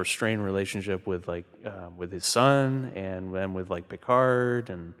relationship or strained relationship with like with his son, and then with like Picard,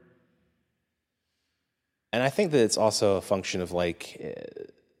 and I think that it's also a function of like,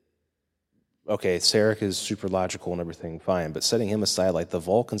 okay, Sarek is super logical and everything, fine, but setting him aside, like the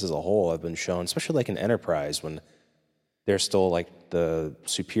Vulcans as a whole have been shown, especially like in Enterprise, when they're still like the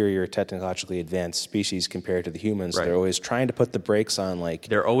superior, technologically advanced species compared to the humans. Right. They're always trying to put the brakes on, like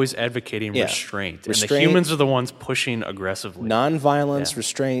they're always advocating restraint, and the Restraint. humans are the ones pushing aggressively. non-violence,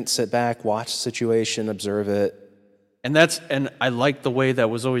 restraint, sit back, watch the situation, observe it. And I like the way that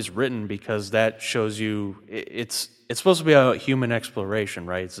was always written, because that shows you it's supposed to be a human exploration,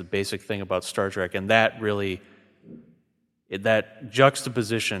 right? It's the basic thing about Star Trek, and that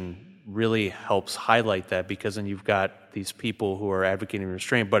juxtaposition really helps highlight that, because then you've got these people who are advocating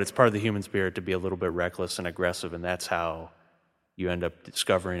restraint, but it's part of the human spirit to be a little bit reckless and aggressive, and that's how you end up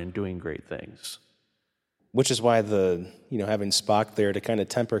discovering and doing great things. Which is why having Spock there to kind of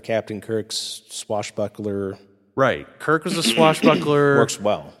temper Captain Kirk's swashbuckler Right. Kirk was a swashbuckler. works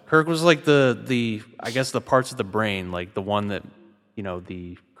well. Kirk was like the I guess the parts of the brain, like the one that,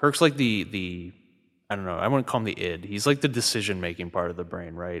 Kirk's like the I don't know, I wouldn't call him the id. He's like the decision-making part of the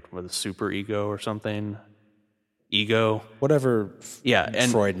brain, right? With a super ego or something. Ego. Whatever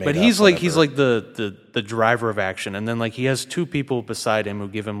Freud made but up, he's whatever. like the driver of action. And then like he has two people beside him who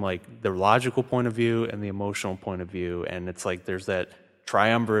give him like the logical point of view and the emotional point of view. And it's like there's that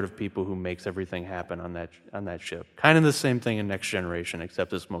triumvirate of people who makes everything happen on that ship. Kind of the same thing in Next Generation,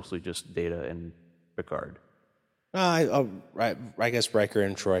 except it's mostly just Data and Picard. I guess Riker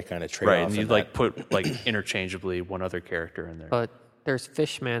and Troy kind of trade Right, off. and in you'd that. like put like interchangeably one other character in there. But there's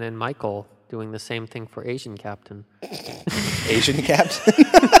Fishman and Michael doing the same thing for Asian Captain. Asian captain.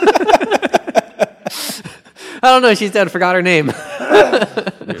 I don't know. She's dead. Forgot her name.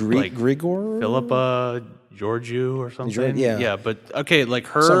 Like Grigor? Philippa Georgiou or something. Yeah. But okay, like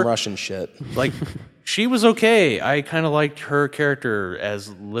her, Some Russian shit. like she was okay. I kind of liked her character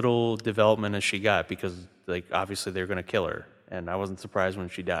as little development as she got, because like obviously they were going to kill her, and I wasn't surprised when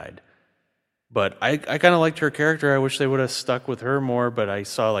she died. But I kind of liked her character. I wish they would have stuck with her more, but I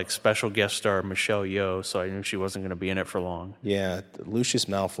saw like special guest star Michelle Yeoh, so I knew she wasn't going to be in it for long. Yeah, Lucius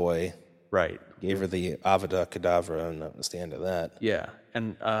Malfoy Right. gave her the Avada Kedavra, and that was the end of that. Yeah.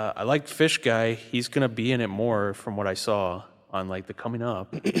 And I liked Fish Guy. He's going to be in it more from what I saw on like the coming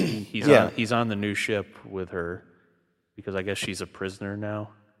up. He's on the new ship with her, because I guess she's a prisoner now.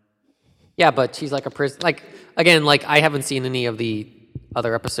 Yeah, but she's like a prison. Like again, like I haven't seen any of the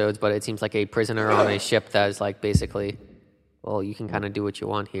other episodes, but it seems like a prisoner on a ship that is like basically, well, you can kind of do what you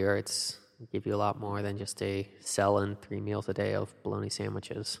want here. It's give you a lot more than just a cell and 3 meals a day of bologna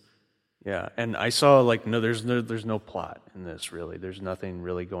sandwiches. Yeah, and I saw like there's no plot in this really. There's nothing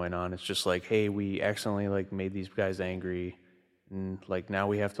really going on. It's just like, hey, we accidentally like made these guys angry, and like now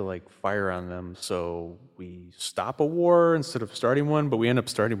we have to like fire on them. So we stop a war instead of starting one, but we end up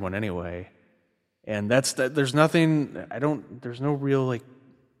starting one anyway. And that's that. There's nothing. There's no real like,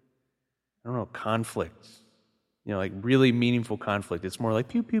 I don't know, conflict. Like really meaningful conflict. It's more like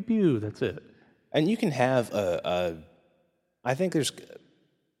pew pew pew. That's it. And you can have I think there's,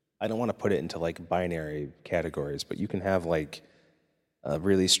 I don't want to put it into like binary categories, but you can have like a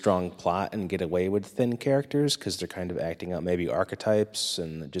really strong plot and get away with thin characters because they're kind of acting out maybe archetypes,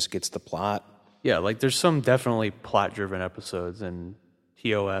 and it just gets the plot. Yeah, like there's some definitely plot-driven episodes in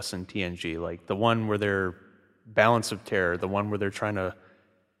TOS and TNG, like the one where they're Balance of Terror, the one where they're trying to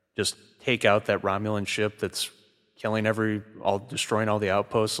just take out that Romulan ship that's destroying all the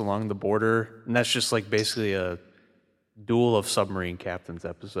outposts along the border. And that's just like basically a Duel of Submarine Captains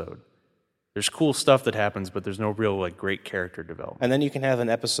episode. There's cool stuff that happens, but there's no real like great character development. And then you can have an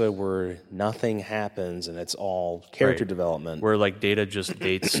episode where nothing happens and it's all character development. Where like Data just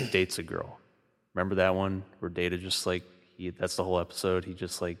dates a girl. Remember that one where Data just like that's the whole episode.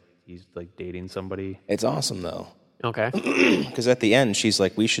 He's like dating somebody. It's awesome though. Okay. Because at the end she's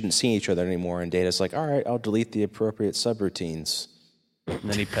like, we shouldn't see each other anymore, and Data's like, all right, I'll delete the appropriate subroutines. And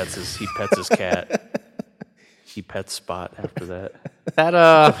then he pets his cat. He pets Spot after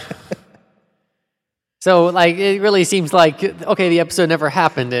that. So, like, it really seems like, okay, the episode never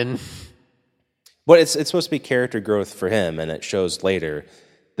happened, and... But it's supposed to be character growth for him, and it shows later.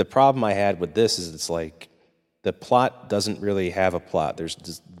 The problem I had with this is it's like, the plot doesn't really have a plot. There's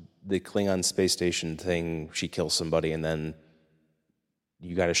just the Klingon space station thing, she kills somebody, and then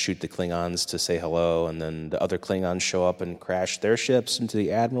you got to shoot the Klingons to say hello, and then the other Klingons show up and crash their ships into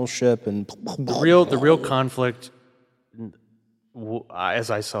the Admiral's ship, and... The real conflict...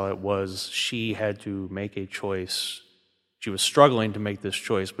 as I saw it, was she had to make a choice. She was struggling to make this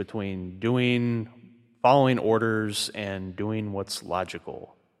choice between following orders and doing what's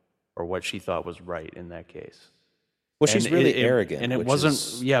logical, or what she thought was right in that case. Well, she's really arrogant. And it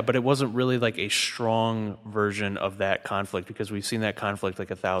wasn't, but it wasn't really like a strong version of that conflict, because we've seen that conflict like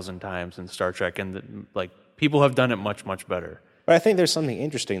 1,000 times in Star Trek, and like people have done it much, much better. But I think there's something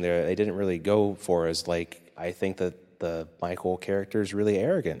interesting there they didn't really go for, is like, I think that the Michael character is really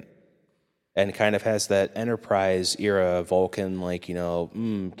arrogant and kind of has that Enterprise era Vulcan, like,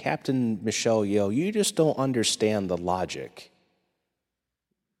 Captain Michelle Yeoh, you just don't understand the logic.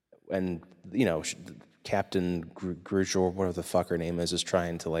 And, Captain Grujor, whatever the fuck her name is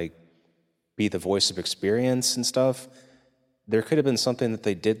trying to, like, be the voice of experience and stuff. There could have been something that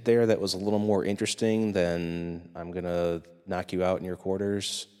they did there that was a little more interesting than, I'm going to knock you out in your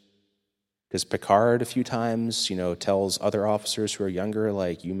quarters. Because Picard a few times, tells other officers who are younger,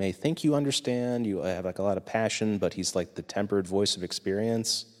 like, you may think you understand, you have like a lot of passion, but he's like the tempered voice of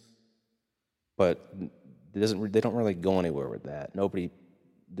experience. But they don't really go anywhere with that.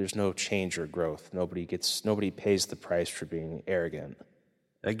 There's no change or growth. Nobody pays the price for being arrogant.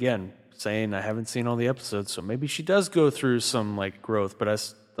 Again, saying I haven't seen all the episodes, so maybe she does go through some like growth, but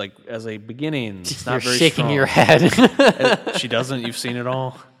as a beginning, it's not very shaking strong. Your head. She doesn't. You've seen it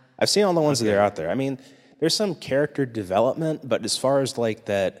all. I've seen all the ones that are out there. I mean, there's some character development, but as far as like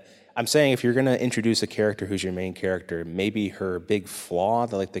that, I'm saying if you're going to introduce a character who's your main character, maybe her big flaw,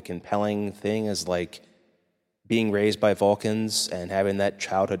 the compelling thing is like being raised by Vulcans and having that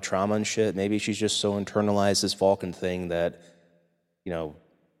childhood trauma and shit. Maybe she's just so internalized this Vulcan thing that,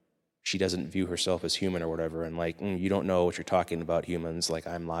 she doesn't view herself as human or whatever, and like, you don't know what you're talking about humans, like,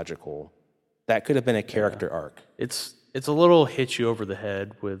 I'm logical. That could have been a character arc. It's a little hit you over the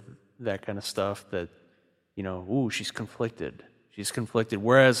head with that kind of stuff that, she's conflicted. She's conflicted.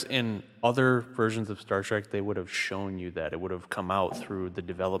 Whereas in other versions of Star Trek, they would have shown you that. It would have come out through the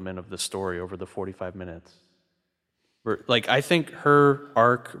development of the story over the 45 minutes. Like, I think her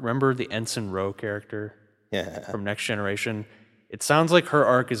arc, remember the Ensign Ro character from Next Generation? It sounds like her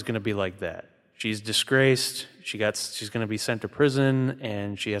arc is going to be like that. She's disgraced. She's going to be sent to prison,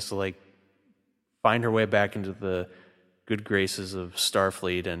 and she has to, like, find her way back into the good graces of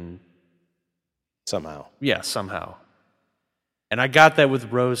Starfleet, and somehow. And I got that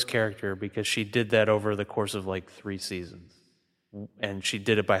with Ro's character because she did that over the course of like 3 seasons. And she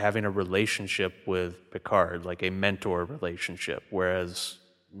did it by having a relationship with Picard, like a mentor relationship. Whereas,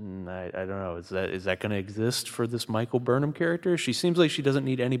 I don't know, is that going to exist for this Michael Burnham character? She seems like she doesn't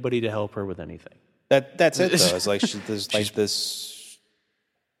need anybody to help her with anything. That's it, though. It's like there's like this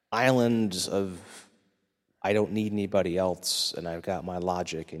island of, I don't need anybody else, and I've got my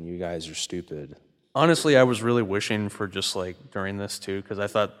logic, and you guys are stupid. Honestly, I was really wishing for just like during this too, because I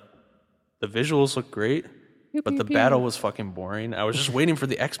thought the visuals looked great, but the battle was fucking boring. I was just waiting for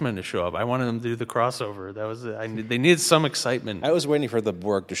the X-Men to show up. I wanted them to do the crossover. That was it. They needed some excitement. I was waiting for the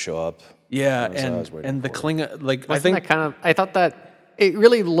Borg to show up. Yeah, and the Klingon, like, I think I thought that it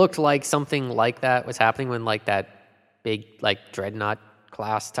really looked like something like that was happening when like that big like dreadnought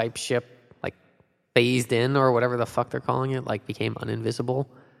class type ship like phased in or whatever the fuck they're calling it, like became uninvisible.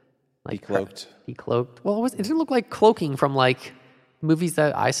 Like decloaked. Well, it didn't look like cloaking from like movies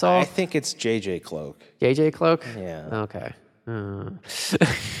that I saw. I think it's JJ Cloak. JJ Cloak? Yeah. Okay.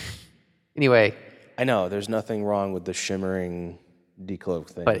 Anyway. I know, there's nothing wrong with the shimmering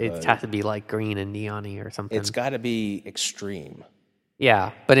decloak thing. But it has to be like green and neon-y or something. It's got to be extreme.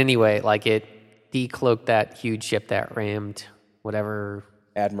 Yeah, but anyway, like it decloaked that huge ship that rammed whatever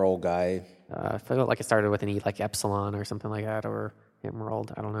admiral guy. I feel like it started with an E, like Epsilon or something like that, or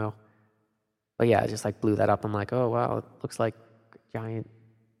Emerald. I don't know. But yeah, I just like blew that up. I'm like, oh wow, it looks like a giant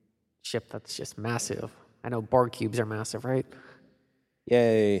ship that's just massive. I know Borg cubes are massive, right?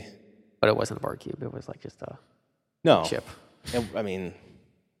 Yay. But it wasn't a Borg cube. It was like just a No. ship. I mean,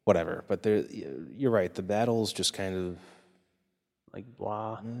 whatever. But you're right. The battle's just kind of Like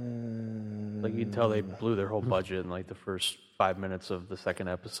blah. Like you can tell they blew their whole budget in like the first 5 minutes of the second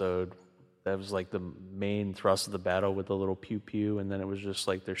episode. That was like the main thrust of the battle with the little pew pew, and then it was just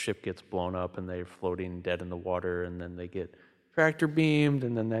like their ship gets blown up and they're floating dead in the water, and then they get tractor beamed,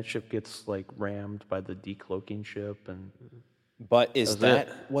 and then that ship gets like rammed by the decloaking ship. And But is That's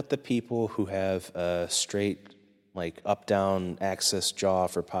that what the people who have a straight, like, up-down access jaw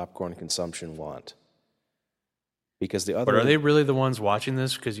for popcorn consumption want? Because the other... but are they really the ones watching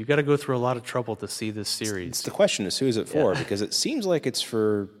this? Because you got to go through a lot of trouble to see this series. The question is, who is it for? Because it seems like it's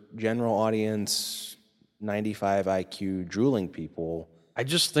for general audience, 95 IQ drooling people. I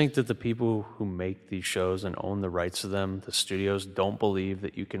just think that the people who make these shows and own the rights to them, the studios, don't believe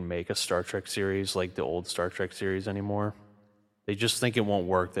that you can make a Star Trek series like the old Star Trek series anymore. They just think it won't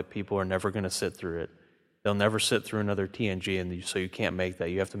work, that people are never going to sit through it. They'll never sit through another TNG, and so you can't make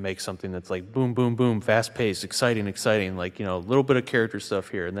that. You have to make something that's like boom, boom, boom, fast-paced, exciting, like, you know, a little bit of character stuff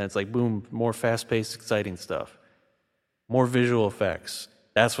here, and then it's like boom, more fast-paced, exciting stuff. More visual effects.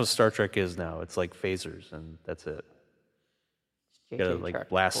 That's what Star Trek is now. It's like phasers, and that's it. You gotta JJ like Trek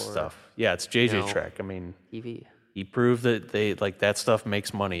blast or stuff. Yeah, it's JJ you know, Trek. I mean, TV. he proved that they like that stuff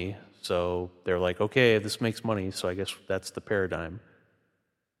makes money. So they're like, okay, this makes money. So I guess that's the paradigm.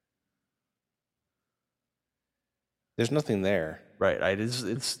 There's nothing there. Right.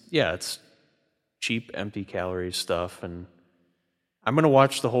 It's cheap, empty calorie stuff. And I'm going to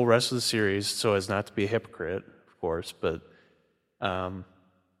watch the whole rest of the series so as not to be a hypocrite, of course. But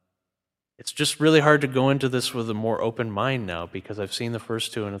it's just really hard to go into this with a more open mind now because I've seen the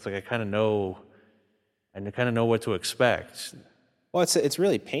first two and it's like I kind of know what to expect. Well, it's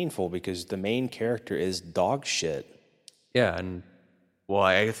really painful because the main character is dog shit. Yeah, and well,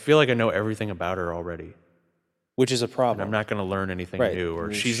 I feel like I know everything about her already. Which is a problem. I'm not going to learn anything Right. new, or I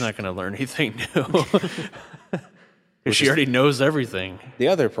mean, she's not going to learn anything new. Because she already knows everything. The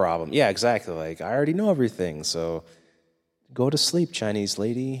other problem. Yeah, exactly. Like, I already know everything, so go to sleep, Chinese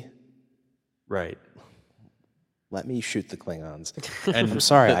lady. Right. Let me shoot the Klingons. And I'm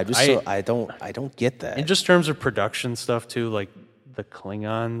sorry, I don't get that. in just terms of production stuff too, like the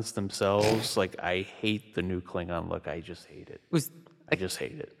Klingons themselves, like I hate the new Klingon look. I just hate it. I just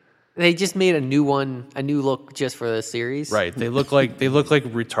hate it. They just made a new look just for the series. Right. They look like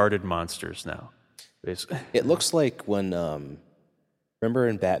retarded monsters now. Basically. It looks like when, remember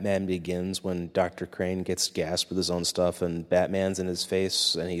in Batman Begins when Dr. Crane gets gassed with his own stuff and Batman's in his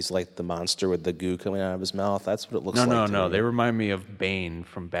face and he's like the monster with the goo coming out of his mouth? That's what it looks like. No. They remind me of Bane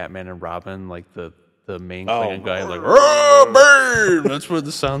from Batman and Robin, like the main Oh. Klingon guy, like, "Oh, Bane!" That's what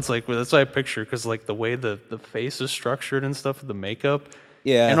this sounds like. That's what I picture, because like the way the face is structured and stuff, the makeup.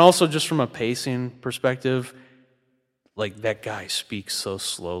 Yeah. And also just from a pacing perspective, like that guy speaks so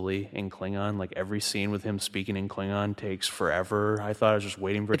slowly in Klingon. Like every scene with him speaking in Klingon takes forever. I thought I was just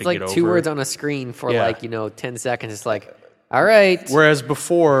waiting for it It's to like get over. two words on a screen for Yeah. 10 seconds. It's like, all right. Whereas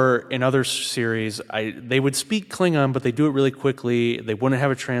before, in other series, they would speak Klingon, but they do it really quickly. They wouldn't have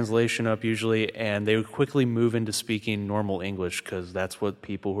a translation up usually, and they would quickly move into speaking normal English because that's what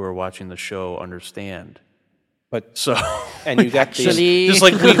people who are watching the show understand. But So, and you got these, Actually, just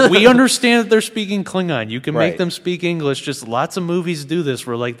like we understand that they're speaking Klingon. You can Right. make them speak English. Just lots of movies do this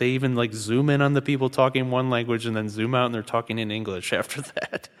where like they even like zoom in on the people talking one language and then zoom out and they're talking in English after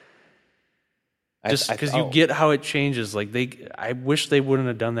that. Just because you get how it changes. Like I wish they wouldn't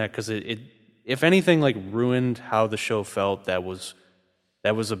have done that because it, if anything, like ruined how the show felt. That was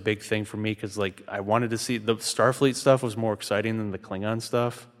a big thing for me because like I wanted to see the Starfleet stuff was more exciting than the Klingon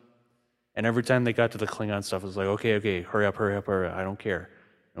stuff. And every time they got to the Klingon stuff, it was like, okay, hurry up. I don't care.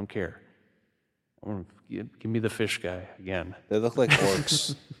 Give me the fish guy again. They look like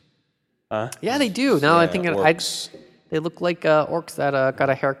orcs. yeah, they do. Now I Yeah, think orcs. they look like orcs that got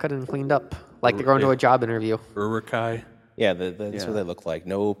a haircut and cleaned up, like they're going to a job interview. Urukai. Yeah, that's what they look like.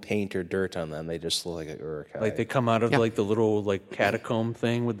 No paint or dirt on them. They just look like an Urukai. Like they come out of like the little like catacomb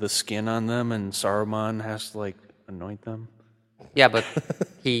thing with the skin on them, and Saruman has to like anoint them. Yeah, but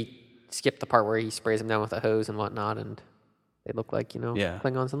he skipped the part where he sprays them down with a hose and whatnot, and they look like Yeah.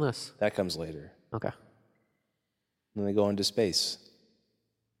 Klingons in this. That comes later. Okay. Then they go into space.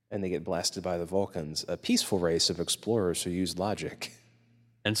 And they get blasted by the Vulcans, a peaceful race of explorers who use logic.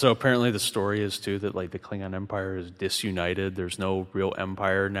 And so apparently the story is too that like the Klingon Empire is disunited. There's no real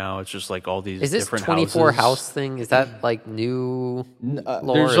empire now. It's just like all these Is this different 24 houses. house thing? Is that like new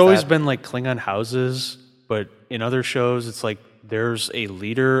lore? There's Is always that- been like Klingon houses, but in other shows it's like there's a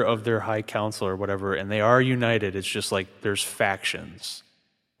leader of their high council or whatever, and they are united. It's just like there's factions.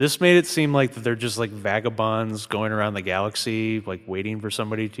 This made it seem like that they're just like vagabonds going around the galaxy, like waiting for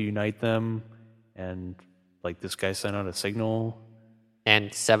somebody to unite them, and like this guy sent out a signal.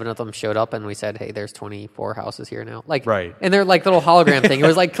 And 7 of them showed up, and we said, "Hey, there's 24 houses here now." Like, Right. And they're like little hologram thing. It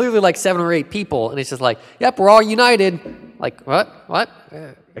was like clearly like 7 or 8 people, and it's just like, "Yep, we're all united." Like, what?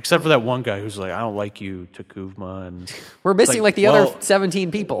 Except for that one guy who's like, I don't like you, Takuvma, and We're missing Like, like the well- other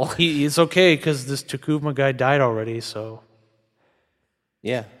 17 people. it's okay because this Takuvma guy died already. So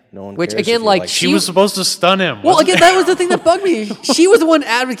Yeah, no one. Which, cares again, if you're like, she was supposed to stun him. Well, wasn't again, that was the thing that bugged me. She was the one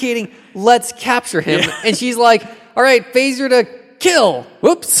advocating, "Let's capture him," and she's like, "All right, phaser to kill."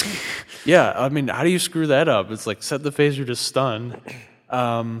 Whoops. Yeah, I mean, how do you screw that up? It's like set the phaser to stun.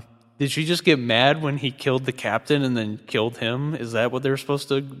 Did she just get mad when he killed the captain and then killed him? Is that what they were supposed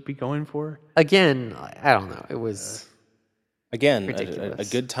to be going for? Again, I don't know. It was Again, a ridiculous.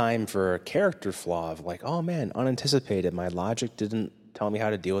 good time for a character flaw of like, oh man, unanticipated. My logic didn't tell me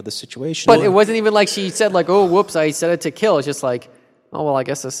how to deal with the situation. But it wasn't even like she said, like, "Oh, whoops, I said it to kill." It's just like, "Oh, well, I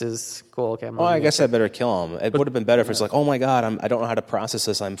guess this is cool." Okay, I'm Oh, gonna I make guess I better kill him. It would have been better if it's like, oh my god, I don't know how to process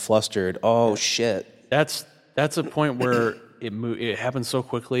this. I'm flustered. Oh shit. That's a point where it happened so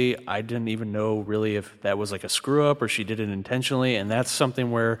quickly. I didn't even know really if that was like a screw up or she did it intentionally. And that's something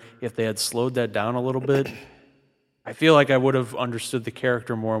where if they had slowed that down a little bit, I feel like I would have understood the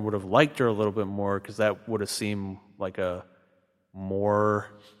character more and would have liked her a little bit more because that would have seemed like a more,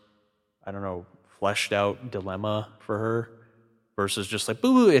 I don't know, fleshed out dilemma for her versus just like,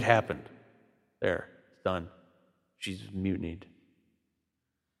 boo, it happened. There, it's done. She's mutinied.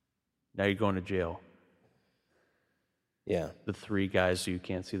 Now you're going to jail. Yeah. The 3 guys who you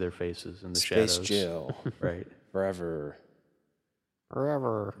can't see their faces in the Space shadows. jail. Right. Forever.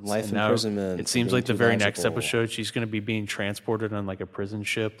 forever. Life And now imprisonment. it for seems being like the too very next logical. episode, she's going to be being transported on like a prison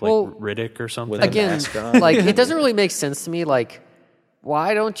ship, like Well, Riddick or something. with a Again, mask on. like, it doesn't really make sense to me. Like,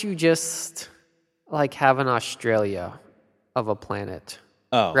 why don't you just like have an Australia of a planet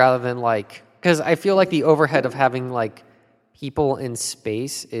Oh. rather than like? Because I feel like the overhead of having like people in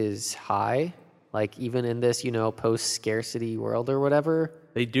space is high. Like even in this, post scarcity world or whatever.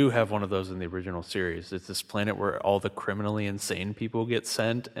 They do have one of those in the original series. It's this planet where all the criminally insane people get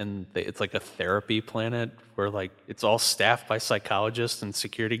sent, and it's like a therapy planet where like it's all staffed by psychologists and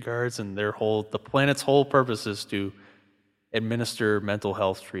security guards, and the planet's whole purpose is to administer mental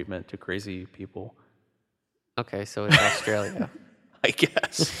health treatment to crazy people. Okay, so it's Australia. I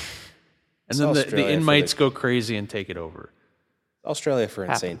guess. And It's then the Australia for inmates the- go crazy and take it over. Australia for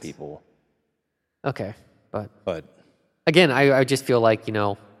insane Happens. people. Okay, but But again, I just feel like,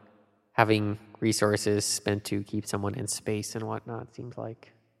 having resources spent to keep someone in space and whatnot seems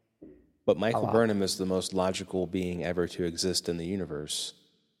like. Michael lot. Burnham is the most logical being ever to exist in the universe.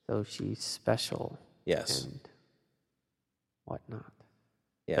 So she's special Yes. and whatnot.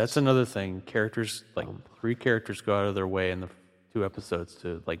 Yes. That's another thing. Characters, like 3 characters go out of their way in the 2 episodes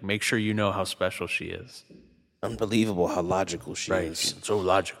to like make sure you know how special she is. unbelievable how logical she is. So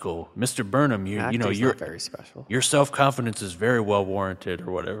logical. Mr. Burnham, Actor's your not very special. your self-confidence is very well warranted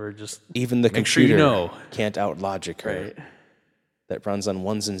or whatever. Just Even the make sure computer you know. can't out-logic her. That runs on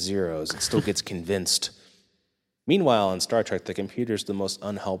ones and zeros. It still gets convinced. Meanwhile, on Star Trek, the computer's the most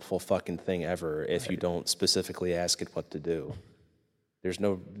unhelpful fucking thing ever if you don't specifically ask it what to do. There's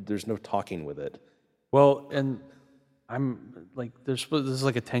no talking with it. Well, and I'm like, this is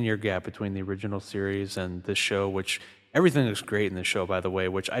like a 10-year gap between the original series and this show, which everything looks great in the show, by the way,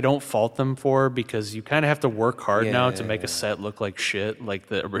 which I don't fault them for because you kind of have to work hard now to make a set look like shit, like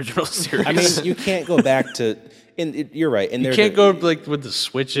the original series. I mean, you can't go back to. You're right. And you can't go like with the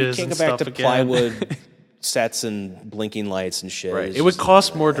switches. You can't and go back stuff to again. plywood sets and blinking lights and shit. Right. It's It would just-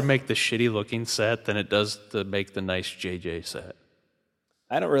 cost more to make the shitty looking set than it does to make the nice JJ set.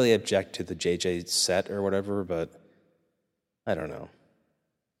 I don't really object to the JJ set or whatever, but I don't know.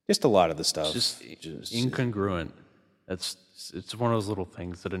 Just a lot of the stuff. Just incongruent. It's one of those little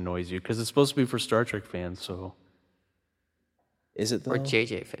things that annoys you because it's supposed to be for Star Trek fans. So Is it though? Or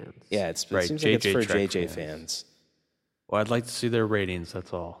JJ fans. Yeah, it Right, seems like it's JJ for Trek JJ fans. fans. well, I'd like to see their ratings.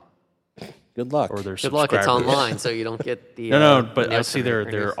 That's all. Good luck. Or their Good luck, it's subscribers. online, so you don't get the. No, but I Nielsen see their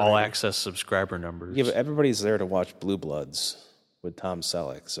ratings. all access subscriber numbers. Yeah, but everybody's there to watch Blue Bloods with Tom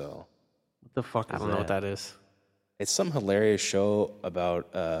Selleck, so What the fuck is I don't know what that is. it's some hilarious show about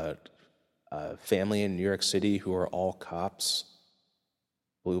a family in New York City who are all cops.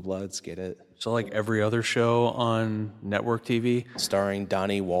 Blue Bloods, get it? So like every other show on network TV, Starring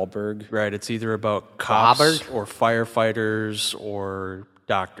Donnie Wahlberg. right? It's either about cops Wahlberg? or firefighters or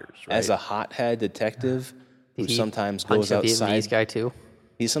doctors, right? As a hothead detective who He sometimes punch goes a Vietnamese outside. guy too.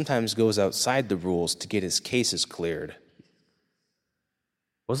 He sometimes goes outside the rules to get his cases cleared.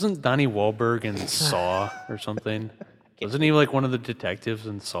 Wasn't Donnie Wahlberg in Saw or something? Wasn't he like one of the detectives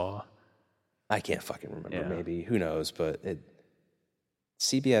in Saw? I can't fucking remember. Yeah. Maybe, who knows? But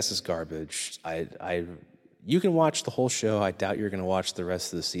CBS is garbage. You can watch the whole show. I doubt you're going to watch the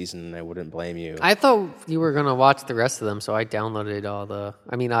rest of the season, and I wouldn't blame you. I thought you were gonna watch the rest of them, so I downloaded all the.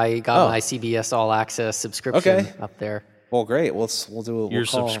 I mean, I got my CBS All Access subscription up there. Well, great. We'll do it. Your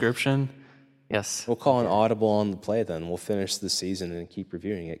subscription? Yes. We'll call an audible on the play. Then we'll finish the season and keep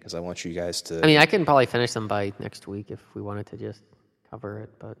reviewing it because I want you guys to. I mean, I can probably finish them by next week if we wanted to just cover it,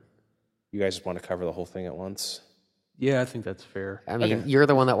 but you guys just want to cover the whole thing at once. Yeah, I think that's fair. I mean, you're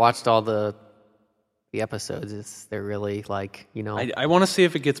the one that watched all the episodes. They're really like, I want to see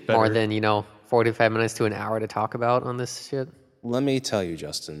if it gets better. more than 45 minutes to an hour to talk about on this shit. Let me tell you,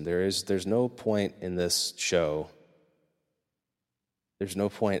 Justin. There's no point in this show. There's no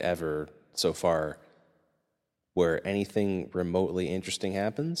point ever so far where anything remotely interesting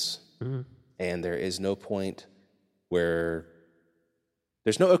happens, and there is no point where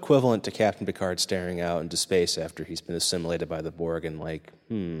there's no equivalent to Captain Picard staring out into space after he's been assimilated by the Borg and like,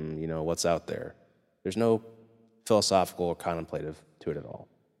 what's out there? There's no philosophical or contemplative to it at all.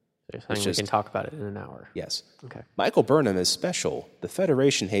 So you're saying we can talk about it in an hour. Yes. Okay. Michael Burnham is special. The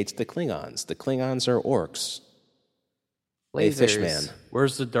Federation hates the Klingons. The Klingons are orcs. Hey, Lasers. Fishman.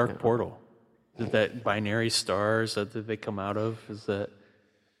 Where's the dark portal? Did that binary star, is that did they come out of? Is that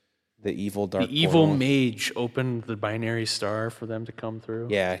The evil dark the evil portal. mage opened the binary star for them to come through?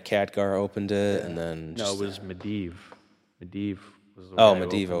 Yeah, Khadgar opened it, and then No, just, it was Medivh. Medivh was the oh, guy who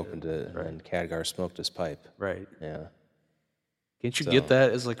Medivh opened opened it, and Khadgar smoked his pipe. Right. Yeah. Can't you get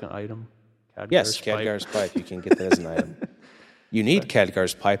that as like an item? Yes, Khadgar's pipe? Khadgar's pipe. You can get that as an item. You need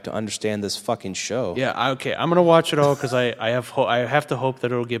Khadgar's pipe to understand this fucking show. Yeah, okay. I'm gonna watch it all because I have to hope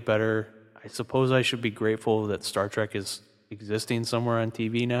that it'll get better. I suppose I should be grateful that Star Trek is existing somewhere on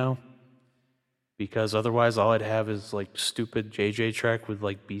TV now, because otherwise all I'd have is like stupid JJ Trek with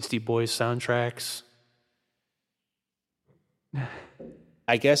like Beastie Boys soundtracks.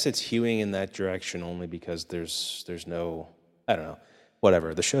 I guess it's hewing in that direction only because there's no, I don't know,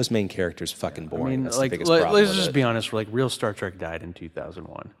 whatever. The show's main character is fucking boring. I mean, That's like the biggest problem let's with just it. be honest. Like real Star Trek died in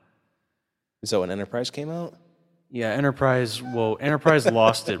 2001. Is that when Enterprise came out? Yeah, Enterprise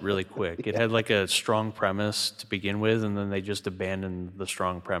lost it really quick. It had like a strong premise to begin with, and then they just abandoned the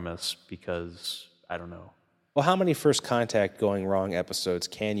strong premise because, I don't know. Well, how many First Contact going wrong episodes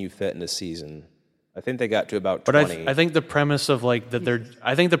can you fit in a season? I think they got to about 20. But I think the premise of like that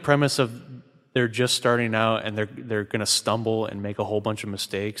they're just starting out and they're going to stumble and make a whole bunch of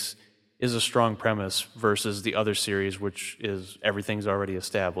mistakes is a strong premise versus the other series, which is everything's already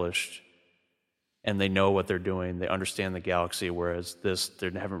established. And they know what they're doing. They understand the galaxy, whereas they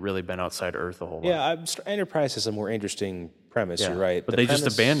haven't really been outside Earth a whole lot. Yeah, Enterprise has a more interesting premise, Yeah. you're right. But The they just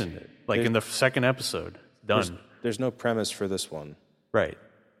premise- abandoned it. Like in the second episode. Done. There's no premise for this one. Right.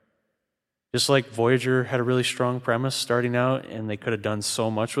 Just like Voyager had a really strong premise starting out, and they could have done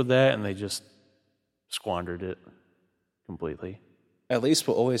so much with that, and they just squandered it completely. At least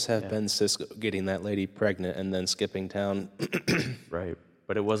we'll always have Ben Sisko getting that lady pregnant and then skipping town. Right.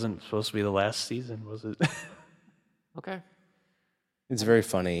 But it wasn't supposed to be the last season, was it? Okay. It's very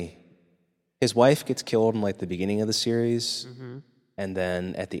funny. His wife gets killed in like the beginning of the series, and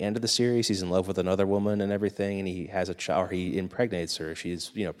then at the end of the series, he's in love with another woman and everything, and he has a child. Or he impregnates her.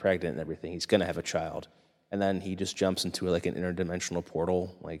 She's pregnant and everything. He's gonna have a child, and then he just jumps into like an interdimensional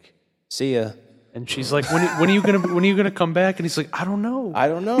portal. Like, see ya. And she's like, when are you gonna come back? And he's like, I don't know. I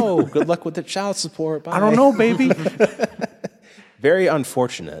don't know. Good luck with the child support. Bye. I don't know, baby. Very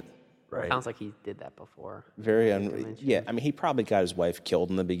unfortunate. Right. Sounds like he did that before. Yeah, I mean, he probably got his wife killed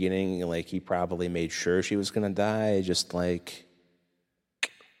in the beginning. Like, he probably made sure she was going to die. Just like,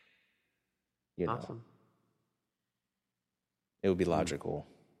 Awesome. it would be logical.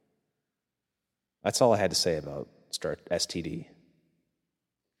 That's all I had to say about STD.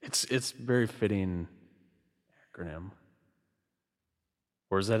 It's very fitting acronym.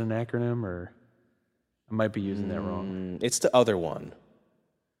 Or is that an acronym, or I might be using that wrong? It's the other one.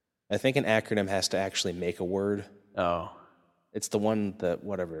 I think an acronym has to actually make a word. Oh. It's the one that,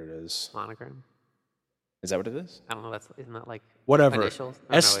 whatever it is. Monogram. Is that what it is? I don't know. Isn't that like Whatever. initials?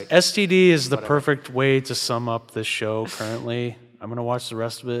 Oh, no, wait. STD is the perfect way to sum up this show currently. I'm going to watch the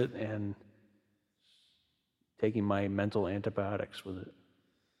rest of it and taking my mental antibiotics with it.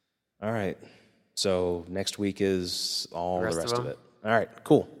 All right. So next week is all the rest of them? it. All right,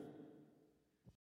 cool.